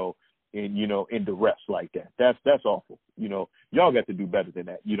there, in duress like that. That's awful. Y'all got to do better than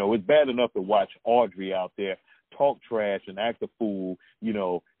that. It's bad enough to watch Audrey out there talk trash and act a fool,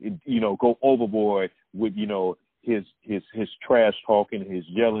 go overboard with, his trash talking, his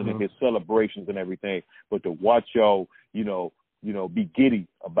yelling and his celebrations and everything. But to watch y'all, be giddy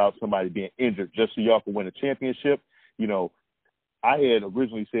about somebody being injured just so y'all can win a championship, I had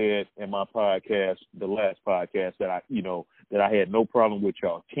originally said in my podcast, the last podcast, that I had no problem with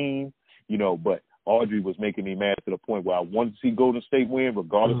y'all team, but Audrey was making me mad to the point where I wanted to see Golden State win,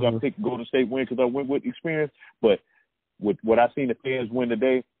 regardless I picked Golden State win because I went with experience. But with what I seen the fans win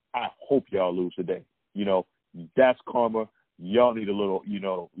today, I hope y'all lose today. That's karma. Y'all need a little, you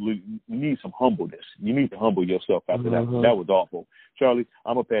need some humbleness. You need to humble yourself after that. That was awful. Charlie,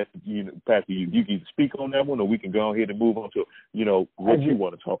 I'm going to pass to you. You can either speak on that one or we can go ahead and move on to, what you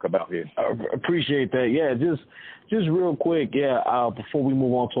want to talk about here. I appreciate that. Yeah, just real quick, before we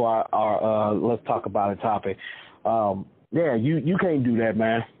move on to our let's talk about it topic. You can't do that,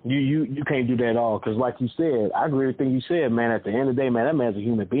 man. You can't do that at all because like you said, I agree with everything you said, man. At the end of the day, man, that man's a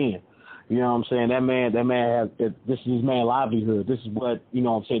human being. You know what I'm saying? That man has, this is his man's livelihood. This is what,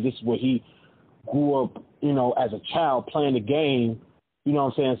 this is what he grew up, as a child playing the game,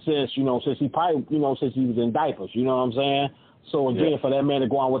 since he probably, since he was in diapers, you know what I'm saying? So again, for that man to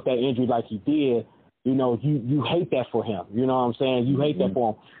go on with that injury like he did, you hate that for him. You know what I'm saying? You hate that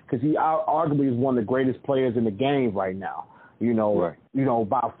for him because he arguably is one of the greatest players in the game right now. Right.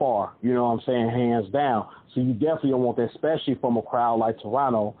 By far, you know what I'm saying, hands down. So you definitely don't want that, especially from a crowd like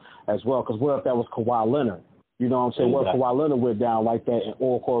Toronto as well, because what if that was Kawhi Leonard? You know what I'm saying? Exactly. What if Kawhi Leonard went down like that in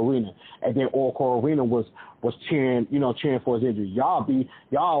Oracle Arena, and then Oracle Arena was cheering for his injury? Y'all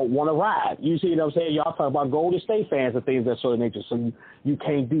want to ride. You see what I'm saying? Y'all talk about Golden State fans and things of that sort of nature, so you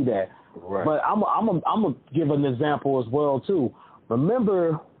can't do that. Right. But I'm gonna give an example as well too.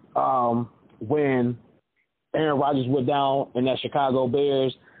 Remember when Aaron Rodgers went down in that Chicago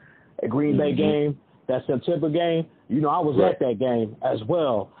Bears at Green Bay game, that September game? I was at that game as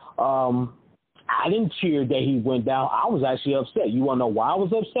well. I didn't cheer that he went down. I was actually upset. You want to know why I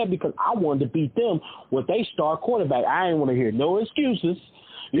was upset? Because I wanted to beat them with their star quarterback. I didn't want to hear no excuses.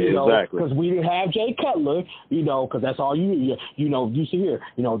 Because we didn't have Jay Cutler, because that's all you see here.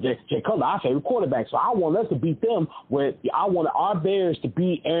 Jay Cutler, our favorite quarterback. So I want us to beat them I wanted our Bears to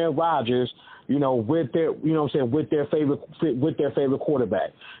beat Aaron Rodgers, with their, with their favorite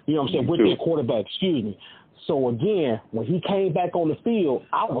quarterback. With their quarterback, excuse me. So again, when he came back on the field,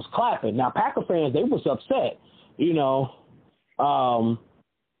 I was clapping. Now Packer fans, they was upset,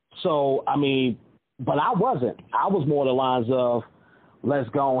 So I mean, but I wasn't. I was more the lines of, let's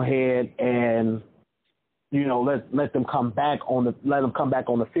go ahead and, let them come back on the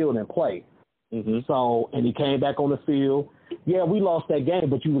field and play. So, and he came back on the field. Yeah, we lost that game,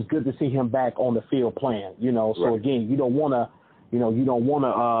 but it was good to see him back on the field playing. So again, you don't want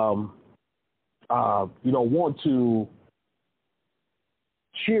to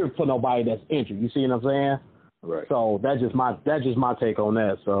cheer for nobody that's injured. You see what I'm saying? Right. So that's just my take on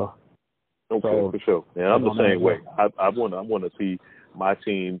that. So. Okay, for sure. And I'm the same way. I want to see my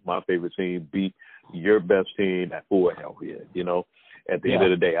team, my favorite team, beat your best team at full hell here. At the end of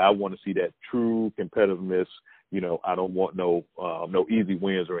the day, I want to see that true competitiveness. I don't want no easy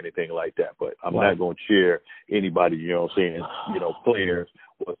wins or anything like that. But I'm not going to cheer anybody. Players,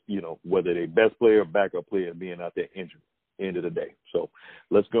 whether they best player or backup player being out there injured. End of the day. So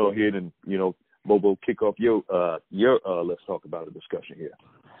let's go ahead and Bobo, kick off your let's talk about a discussion here.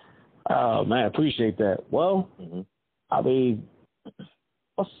 Oh man, appreciate that. Well, I mean,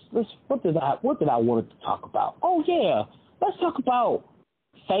 what did I want to talk about? Oh yeah, let's talk about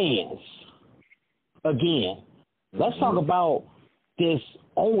fans again. Let's talk about this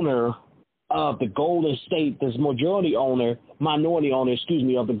owner of the Golden State, this minority owner, of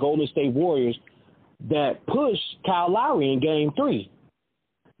the Golden State Warriors that pushed Kyle Lowry in Game 3.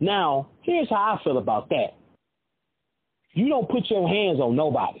 Now, here's how I feel about that. You don't put your hands on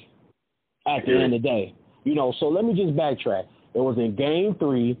nobody at the end of the day. So let me just backtrack. It was in Game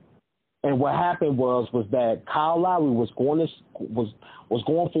 3, and what happened was that Kyle Lowry was going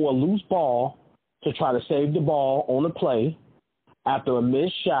for a loose ball to try to save the ball on the play after a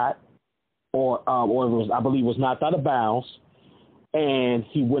missed shot, or I believe it was knocked out of bounds, and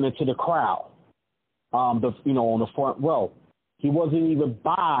he went into the crowd. On the front row, he wasn't even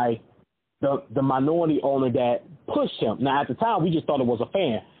by the minority owner that pushed him. Now at the time, we just thought it was a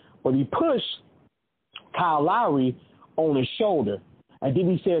fan, but he pushed Kyle Lowry on his shoulder, and then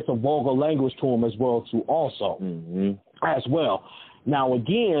he said some vulgar language to him as well too, also as well. Now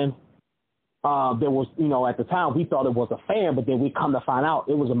again, there was at the time we thought it was a fan, but then we come to find out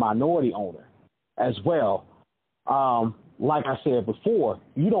it was a minority owner as well. Like I said before,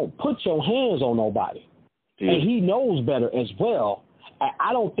 you don't put your hands on nobody. Yeah. And he knows better as well.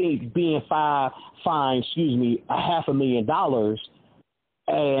 I don't think being fined, $500,000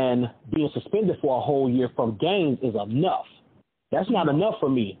 and being suspended for a whole year from games is enough. That's not enough for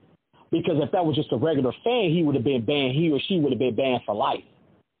me. Because if that was just a regular fan, he or she would have been banned for life.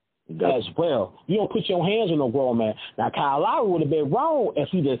 As well. You don't put your hands on no grown man. Now Kyle Lowry would have been wrong if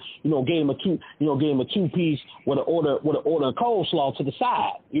he just, gave him a two-piece with an order of coleslaw to the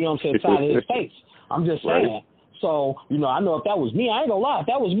side. You know what I'm saying? Side of his face. I'm just saying. Right. So, I know if that was me, I ain't gonna lie, if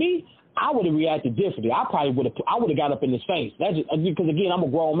that was me, I would have reacted differently. I would have got up in his face. That's just, because again, I'm a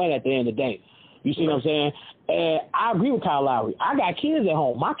grown man at the end of the day. You see what I'm saying? And I agree with Kyle Lowry. I got kids at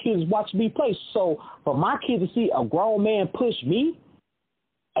home. My kids watch me play. So for my kids to see a grown man push me,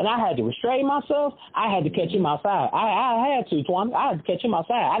 and I had to restrain myself, I had to catch him outside. I had to, Twan. I had to catch him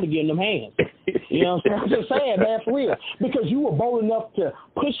outside. I had to give him them hands. You know what I'm saying? I'm just saying, man, for real. Because you were bold enough to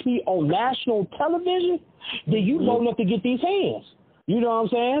push me on national television, then you bold enough to get these hands. You know what I'm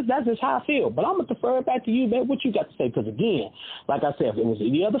saying? That's just how I feel. But I'm going to defer it back to you, man. What you got to say? Because, again, like I said, if it was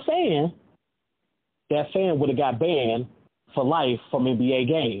any other fan, that fan would have got banned for life from NBA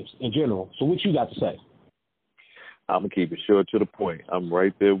games in general. So what you got to say? I'm going to keep it short to the point. I'm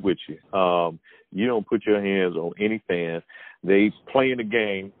right there with you. You don't put your hands on any fan. They playing the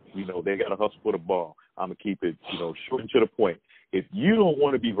game. They got to hustle for the ball. I'm going to keep it, short and to the point. If you don't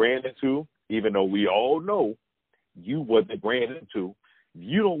want to be ran into, even though we all know you wasn't ran into,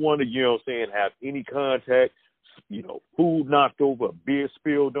 you don't want to, have any contact, food knocked over, beer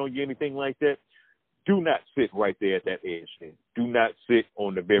spilled on you, anything like that, do not sit right there at that edge then. Do not sit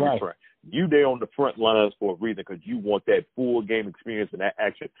on the very front. You there on the front lines for a reason because you want that full game experience and that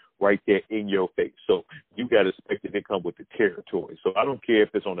action right there in your face. So you got to expect it to come with the territory. So I don't care if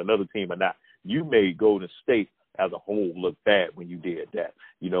it's on another team or not. You made Golden State as a whole look bad when you did that,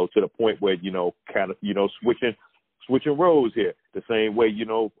 to the point where, kind of, switching roles here. The same way,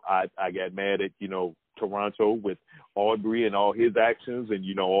 I got mad at, Toronto with Aubrey and all his actions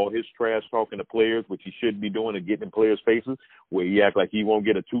and, all his trash talking to players, which he shouldn't be doing and getting in players' faces, where he act like he won't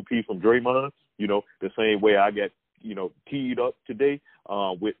get a 2-piece from Draymond, the same way I got, teed up today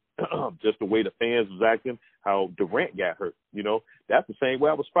with just the way the fans was acting, how Durant got hurt, That's the same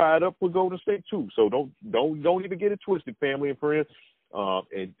way I was fired up with Golden State too. So don't even get it twisted, family and friends,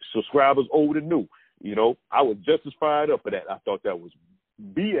 and subscribers old and new. I was just as fired up for that. I thought that was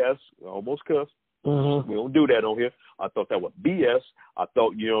BS, almost cussed. Mm-hmm. We don't do that on here. I thought that was BS. I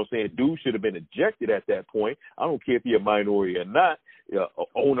thought, dude should have been ejected at that point. I don't care if he's a minority or not,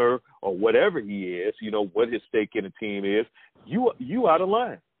 owner or whatever he is, what his stake in the team is. You out of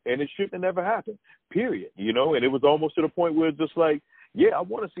line. And it shouldn't have never happened, period. And it was almost to the point where it's just like, yeah, I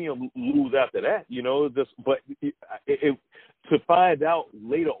want to see him lose after that, but to find out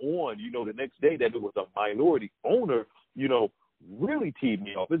later on, the next day that it was a minority owner, really teed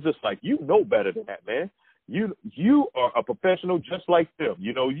me off. It's just like, better than that, man. You are a professional just like them.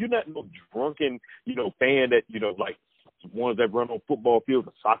 You're not no drunken, fan that, like ones that run on football fields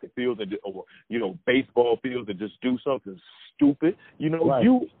or soccer fields or baseball fields and just do something stupid. Right.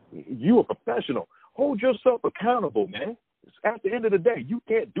 You a professional. Hold yourself accountable, man. At the end of the day, you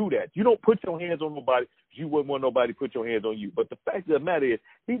can't do that. You don't put your hands on nobody. You wouldn't want nobody to put your hands on you. But the fact of the matter is,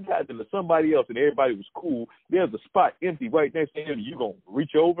 he got into somebody else and everybody was cool. There's a spot empty right next to him. You going to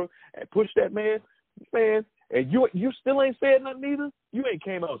reach over and push that man, and you still ain't said nothing either? You ain't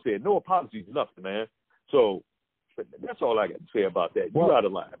came out and said no apologies, nothing, man. So that's all I got to say about that. You out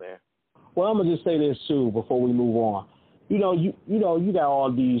of line, man. Well, I'm going to just say this, too, before we move on. You got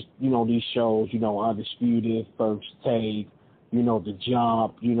all these, these shows, Undisputed, First Take, The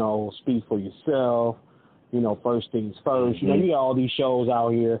Jump, Speak for Yourself, First Things First. Mm-hmm. You got all these shows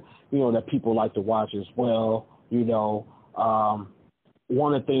out here, that people like to watch as well.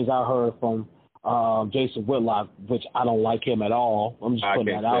 One of the things I heard from Jason Whitlock, which I don't like him at all. I'm just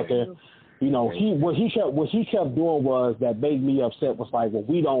putting that out there. What he kept doing was that made me upset was like, well,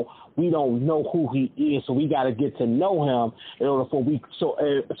 we don't know who he is, so we got to get to know him in order so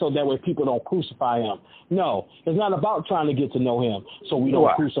that way people don't crucify him. No, it's not about trying to get to know him so we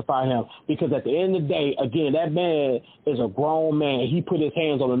don't crucify him, because at the end of the day, again, that man is a grown man. He put his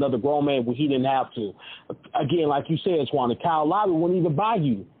hands on another grown man when he didn't have to. Again, like you said, Twan, Kyle Lowry wouldn't even buy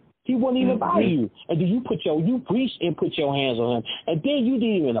you. He wouldn't even buy you. And then you reached and put your hands on him. And then you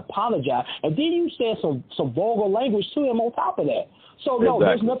didn't even apologize. And then you said some vulgar language to him on top of that. So, no,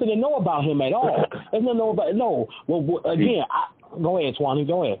 There's nothing to know about him at all. There's nothing to know about it. No. Well, again, go ahead, Twani.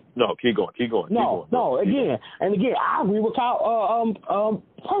 Go ahead. No, keep going. Again, I agree with Kyle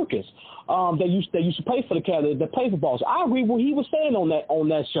Perkins. That used to play for the Cavaliers, that play for Boston. I agree with what he was saying on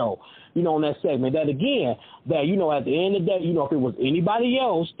that show, on that segment. That again, that at the end of the day, if it was anybody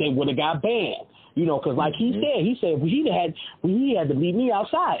else, they would have got banned. Because like he said, he had to meet me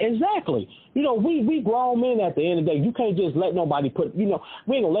outside. Exactly. We grown men at the end of the day. You can't just let nobody put, we ain't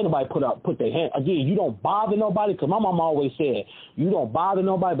gonna let nobody put their hand. Again, you don't bother nobody, because my mom always said, you don't bother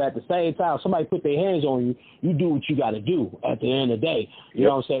nobody, but at the same time, somebody put their hands on you, you do what you got to do at the end of the day. You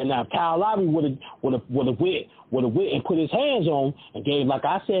know what I'm saying? Now, Kyle Lowry would have went and put his hands on and gave, like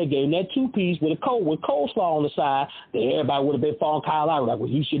I said, gave him that 2-piece with coleslaw on the side. Then everybody would have been following Kyle Lowry like, well,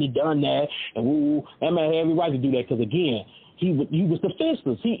 he should have done that, and that man had every right to do that, because again, he was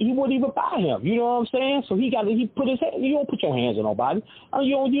defenseless. He wouldn't even buy him. You know what I'm saying? So he put his hand. You don't put your hands on nobody.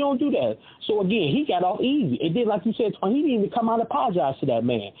 You don't do that. So again, he got off easy. And then, like you said, he didn't even come out and apologize to that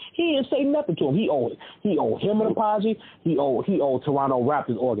man. He didn't say nothing to him. He owed him an apology. He owed Toronto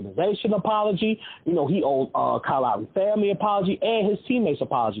Raptors organization apology. He owed Kyle Lowry family apology and his teammates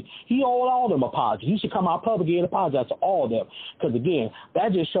apology. He owed all of them apology. He should come out publicly and apologize to all of them, because again,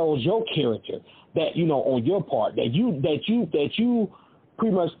 that just shows your character. That on your part, that you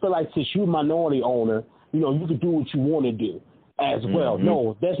pretty much feel like, since you're a minority owner, you can do what you want to do as well. Mm-hmm.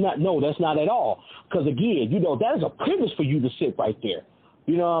 No, that's not at all. Because again, that is a privilege for you to sit right there.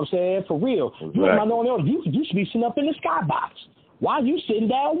 You know what I'm saying? For real, exactly. You're a minority owner. You should be sitting up in the skybox. Why are you sitting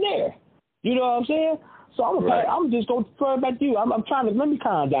down there? You know what I'm saying? So I'm just going to throw it back to you. I'm trying to, let me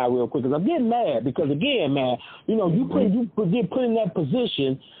calm down real quick because I'm getting mad because, again, man, you know, you get put in that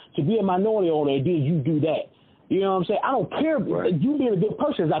position to be a minority owner and then you do that. You know what I'm saying? I don't care. Right. You being a good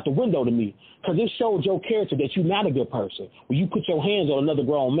person is out the window to me because it shows your character that you're not a good person. When you put your hands on another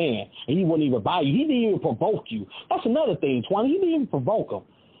grown man and he wouldn't even buy you. He didn't even provoke you. That's another thing, Twan. He didn't even provoke him.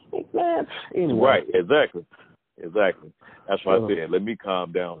 Man, anyway. Right, exactly. That's why I said, let me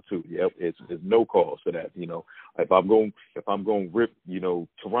calm down too. Yep, it's no cause for that. You know, if I'm going to rip, you know,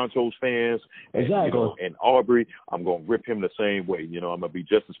 Toronto's fans and, you know, and Aubrey, I'm going to rip him the same way. You know, I'm going to be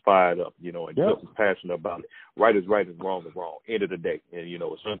just as fired up, you know, and just as passionate about it. Right is right and wrong is wrong. End of the day, and you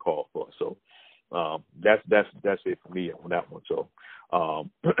know, it's uncalled for. So that's it for me on that one. So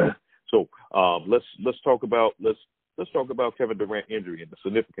let's talk about Kevin Durant injury and the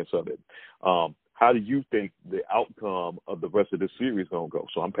significance of it. How do you think the outcome of the rest of this series is going to go?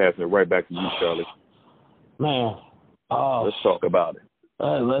 So I'm passing it right back to you, Charlie. Man. Let's talk about it.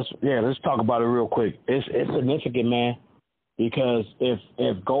 Let's talk about it real quick. It's significant, man, because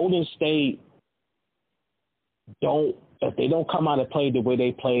if Golden State don't come out and play the way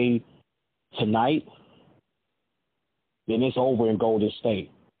they played tonight, then it's over in Golden State.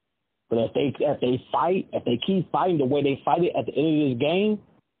 But if they keep fighting the way they fight it at the end of this game,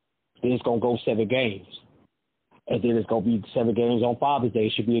 then it's going to go 7 games. And then it's going to be 7 games on Father's Day.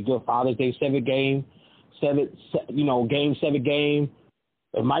 It should be a good Father's Day game 7 game.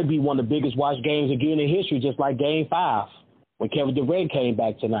 It might be one of the biggest watched games again in history, just like Game 5 when Kevin Durant came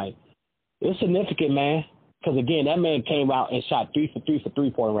back tonight. It's significant, man, because, again, that man came out and shot 3 for 3 for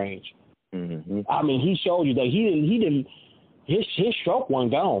three-point range. Mm-hmm. I mean, he showed you that his stroke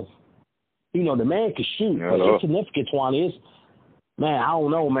wasn't gone. You know, the man could shoot, but it's significant, Twan. Man, I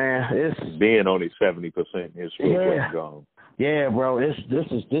don't know, man. It's being only 70%. His stroke wasn't gone. Yeah, bro. This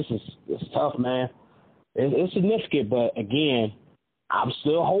is tough, man. It's significant, but again, I'm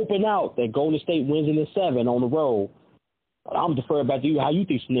still hoping out that Golden State wins in the 7 on the road. But I'm deferring back to you. How you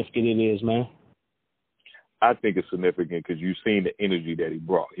think significant it is, man? I think it's significant because you've seen the energy that he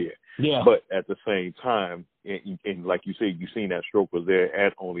brought here. Yeah. But at the same time, and like you said, you've seen that stroke was there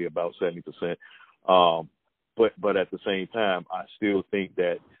at only about 70%. But at the same time, I still think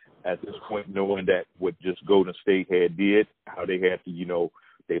that at this point, knowing that what just Golden State had did, how they had to, you know,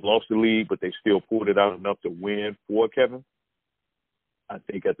 they lost the lead, but they still pulled it out enough to win for Kevin. I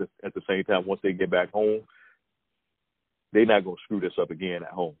think at the same time, once they get back home, they're not going to screw this up again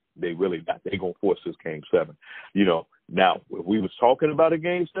at home. They really not. They're going to force this Game 7. You know, now, if we was talking about a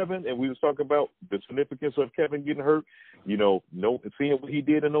Game 7 and we was talking about the significance of Kevin getting hurt, you know, seeing what he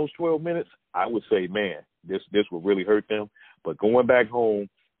did in those 12 minutes, I would say, man, this would really hurt them. But going back home,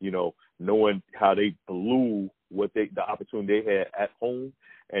 you know, knowing how they blew the opportunity they had at home,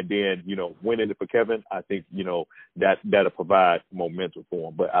 and then, you know, winning it for Kevin, I think, you know, that'll provide momentum for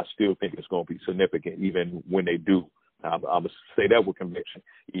him. But I still think it's going to be significant even when they do. I'm going to say that with conviction.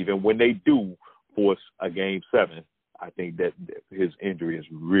 Even when they do force a Game 7, I think that his injury is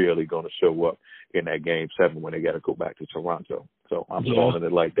really going to show up in that Game 7 when they got to go back to Toronto. So I'm calling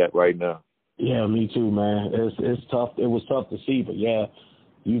it like that right now. Yeah, me too, man. It's tough. It was tough to see, but yeah,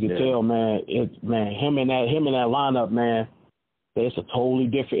 you can tell, man. Him in that lineup, man. It's a totally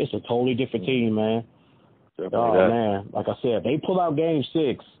different team, man. Man, like I said, they pull out Game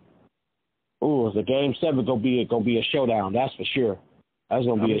 6. Ooh, it's a Game 7 gonna be a showdown. That's for sure. That's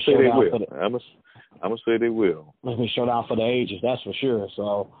gonna be a showdown. I'm gonna say they will. It's gonna be a showdown for the ages. That's for sure.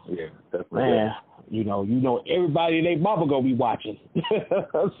 So yeah, definitely. Man, you know, everybody and their mama gonna be watching.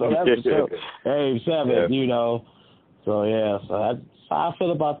 So that's for sure. Game 7, yeah. You know. So yeah, so that's how I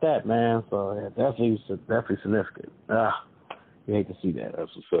feel about that, man. So yeah, definitely significant. You hate to see that. That's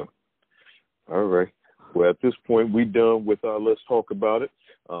what's up. All right. Well, at this point, we done with our Let's Talk About It.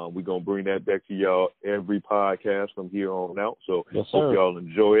 We're going to bring that back to y'all every podcast from here on out. So hope y'all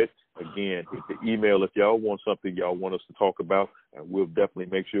enjoy it. Again, hit the email if y'all want something y'all want us to talk about, and we'll definitely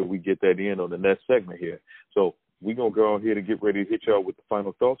make sure we get that in on the next segment here. So we're going to go on here to get ready to hit y'all with the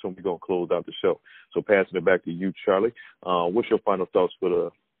final thoughts, and we're going to close out the show. So passing it back to you, Charlie. What's your final thoughts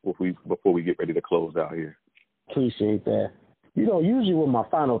before we get ready to close out here? Appreciate that. You know, usually with my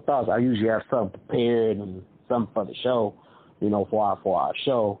final thoughts, I usually have something prepared and something for the show, you know, for our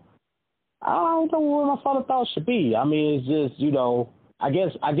show. I don't know what my final thoughts should be. I mean, it's just, you know, I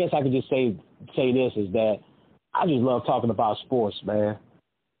guess I could just say this is that I just love talking about sports, man.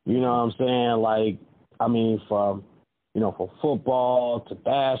 You know what I'm saying? Like, I mean, from football to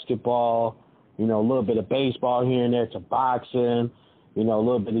basketball, you know, a little bit of baseball here and there to boxing, you know, a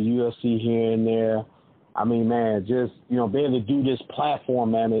little bit of UFC here and there. I mean, man, just, you know, being able to do this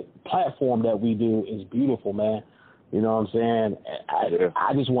platform, man, the platform that we do is beautiful, man. You know what I'm saying?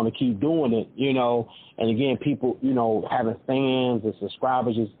 I just want to keep doing it, you know. And again, people, you know, having fans and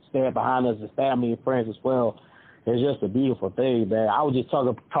subscribers just stand behind us as family and friends as well. It's just a beautiful thing, man. I was just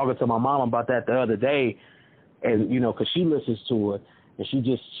talking to my mom about that the other day, and, you know, because she listens to it, and she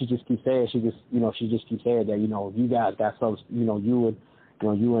just keeps saying, she just keeps saying that, you know, you guys got something, you know, you and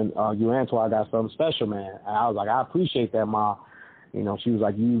Antoine got something special, man. And I was like, I appreciate that, Mom. You know, she was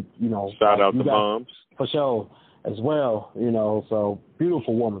like, you know. Shout out to moms. For sure, as well, you know. So,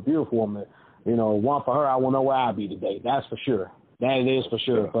 beautiful woman. You know, one for her, I won't know where I'd be today. That's for sure. That it is for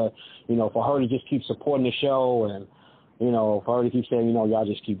sure. Yeah. But, you know, for her to just keep supporting the show and, you know, for her to keep saying, you know, y'all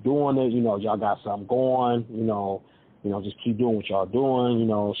just keep doing it. You know, y'all got something going. You know, just keep doing what y'all doing. You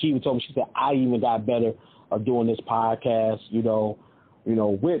know, she even told me, she said, I even got better of doing this podcast, you know,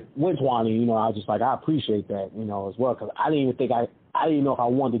 with Twani. You know, I was just like, I appreciate that, you know, as well, because I didn't even think I didn't know if I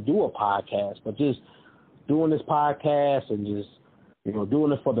wanted to do a podcast, but just doing this podcast and just, you know,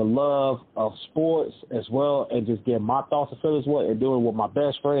 doing it for the love of sports as well, and just getting my thoughts and feelings and doing it with my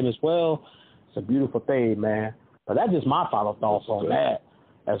best friend as well. It's a beautiful thing, man. But that's just my final thoughts on that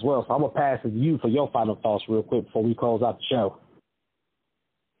as well. So I'm going to pass it to you for your final thoughts real quick before we close out the show.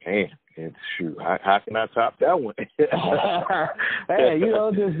 Man, shoot, how can I top that one? Hey, you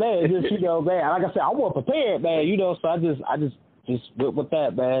know, just, you know, man, like I said, I wasn't prepared, man, you know, so I just went with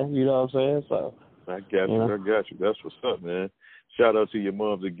that, man, you know what I'm saying? So I got you. That's what's up, man. Shout out to your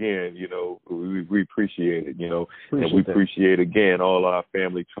moms again. You know, we appreciate it. You know, and we appreciate again all our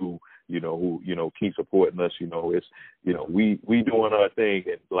family too. You know, who, you know, keep supporting us. You know, it's, you know, we doing our thing.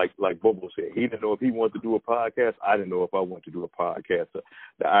 And like Bobo said, he didn't know if he wanted to do a podcast. I didn't know if I wanted to do a podcast.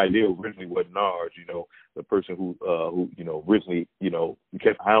 The idea originally wasn't ours. You know, the person who you know, originally, you know,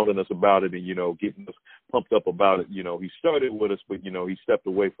 kept hounding us about it and, you know, getting us pumped up about it. You know, he started with us, but, you know, he stepped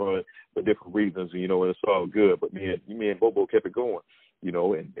away from it for different reasons. And, you know, and it's all good. But me and Bobo kept it going. You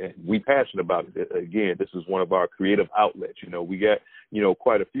know, and we passionate about it. Again, this is one of our creative outlets. You know, we got, you know,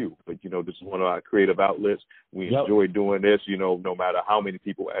 quite a few, but, you know, this is one of our creative outlets. We enjoy doing this, you know, no matter how many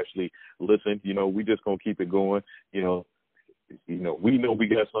people actually listen. You know, we just going to keep it going. You know, we know we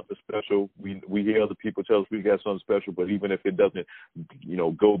got something special. We hear other people tell us we got something special, but even if it doesn't, you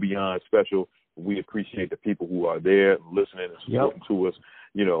know, go beyond special, we appreciate the people who are there listening and supporting to us,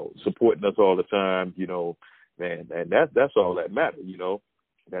 you know, supporting us all the time, you know. Man, and that's all that matters, you know.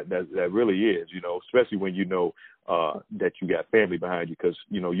 That really is, you know, especially when you know that you got family behind you, because,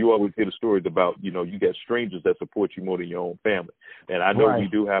 you know, you always hear the stories about, you know, you got strangers that support you more than your own family. And I know we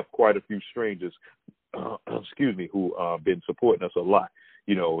do have quite a few strangers, who been supporting us a lot,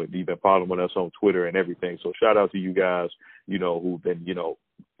 you know, and even following us on Twitter and everything. So shout out to you guys, you know, who've been, you know,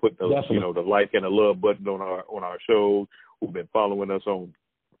 putting the, you know, the like and the love button on our shows, who've been following us on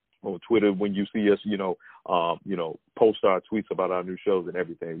Twitter when you see us, you know, post our tweets about our new shows and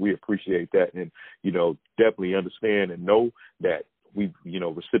everything. We appreciate that, and, you know, definitely understand and know that we've, you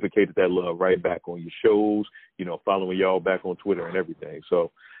know, reciprocated that love right back on your shows, you know, following y'all back on Twitter and everything.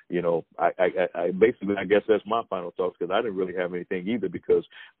 So, you know, I basically, I guess that's my final thoughts, because I didn't really have anything either, because,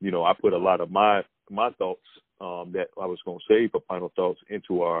 you know, I put a lot of my thoughts that I was going to save for final thoughts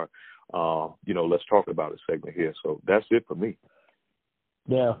into our, you know, let's talk about it segment here. So that's it for me.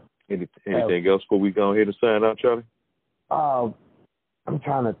 Yeah. Anything else before we go ahead and sign out, Charlie? I'm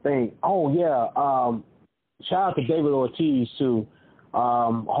trying to think. Oh, yeah. Shout out to David Ortiz, too,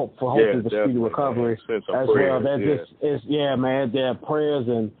 hopefully the speedy recovery as well. That just is, man, their prayers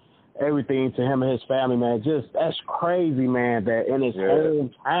and everything to him and his family, man. Just, that's crazy, man, that in his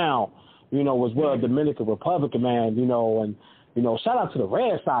hometown, you know, as well, Dominican Republic, man, you know, and, you know, shout out to the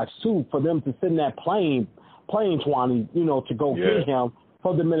Red Sox, too, for them to send that plane, Twani, you know, to go get him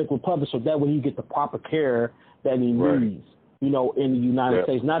for Dominican Republic, so that way he get the proper care that he needs, you know, in the United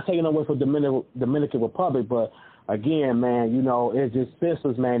States. Not taking away from Dominican Republic, but again, man, you know, it's just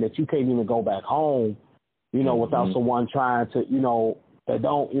senseless, man, that you can't even go back home, you know, without someone trying to, you know, that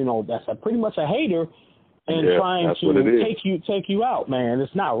don't, you know, that's pretty much a hater and trying to take you out, man.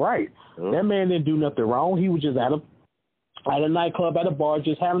 It's not right. That man didn't do nothing wrong. He was just at a nightclub, at a bar,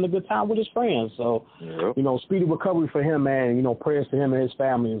 just having a good time with his friends. So, you know, speedy recovery for him, man. You know, prayers to him and his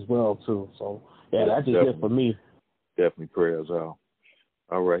family as well, too. So, that's just it for me. Definitely prayers out.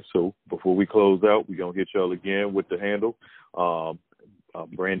 All right, so before we close out, we're going to hit y'all again with the handle,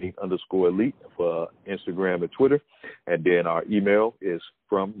 branding_elite for Instagram and Twitter. And then our email is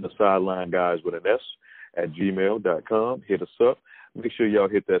from the sideline guys with an S @gmail.com. Hit us up. make sure y'all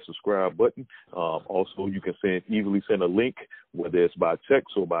hit that subscribe button. Also, you can easily send a link, whether it's by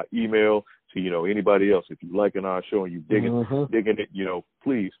text or by email, to, anybody else. If you liking our show and you digging it,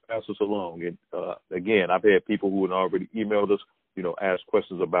 please pass us along. And again, I've had people who had already emailed us, ask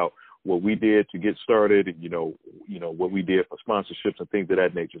questions about what we did to get started and, what we did for sponsorships and things of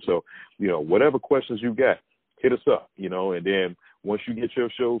that nature. So, whatever questions you got, hit us up, and then once you get your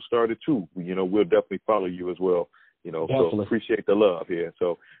show started too, we'll definitely follow you as well, so appreciate the love here.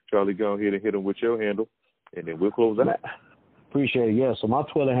 So Charlie, go ahead and hit them with your handle and then we'll close out. Appreciate it. Yeah. So my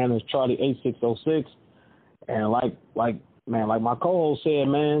Twitter handle is Charlie8606. And like my co-host said,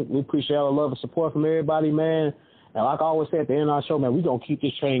 man, we appreciate all the love and support from everybody, man. And like I always say at the end of our show, man, we're going to keep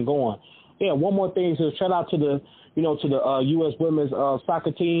this train going. Yeah, one more thing. So shout out to the U.S. women's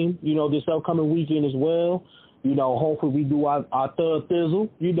soccer team, this upcoming weekend as well. Hopefully we do our third thizzle,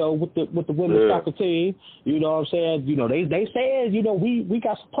 with the women's soccer team. You know what I'm saying? They said, we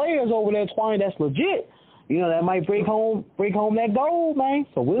got some players over there, Twine, that's legit. That might bring home that gold, man.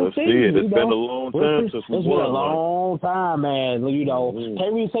 So we'll see. It's been a long time since we won. It's been a long time, man.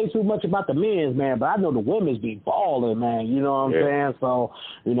 Can't really say too much about the men's, man, but I know the women's be balling, man. You know what I'm saying? So,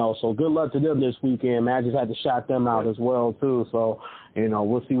 so good luck to them this weekend, man. I just had to shout them out as well, too. So,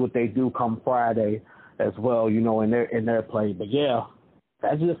 we'll see what they do come Friday as well, in their play. But, yeah,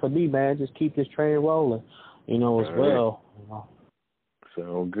 that's it for me, man. Just keep this train rolling, as well.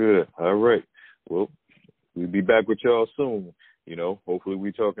 Sound good. All right. Well, we'll be back with y'all soon. Hopefully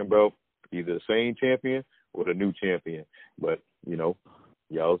we're talking about either the same champion or the new champion. But,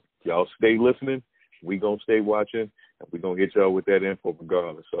 y'all stay listening. We going to stay watching, and we're going to get y'all with that info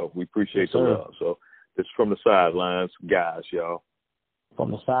regardless. So we appreciate the love. So this is From the Sidelines, guys, y'all.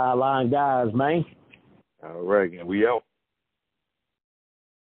 From the Sideline guys, man. All right, and we out.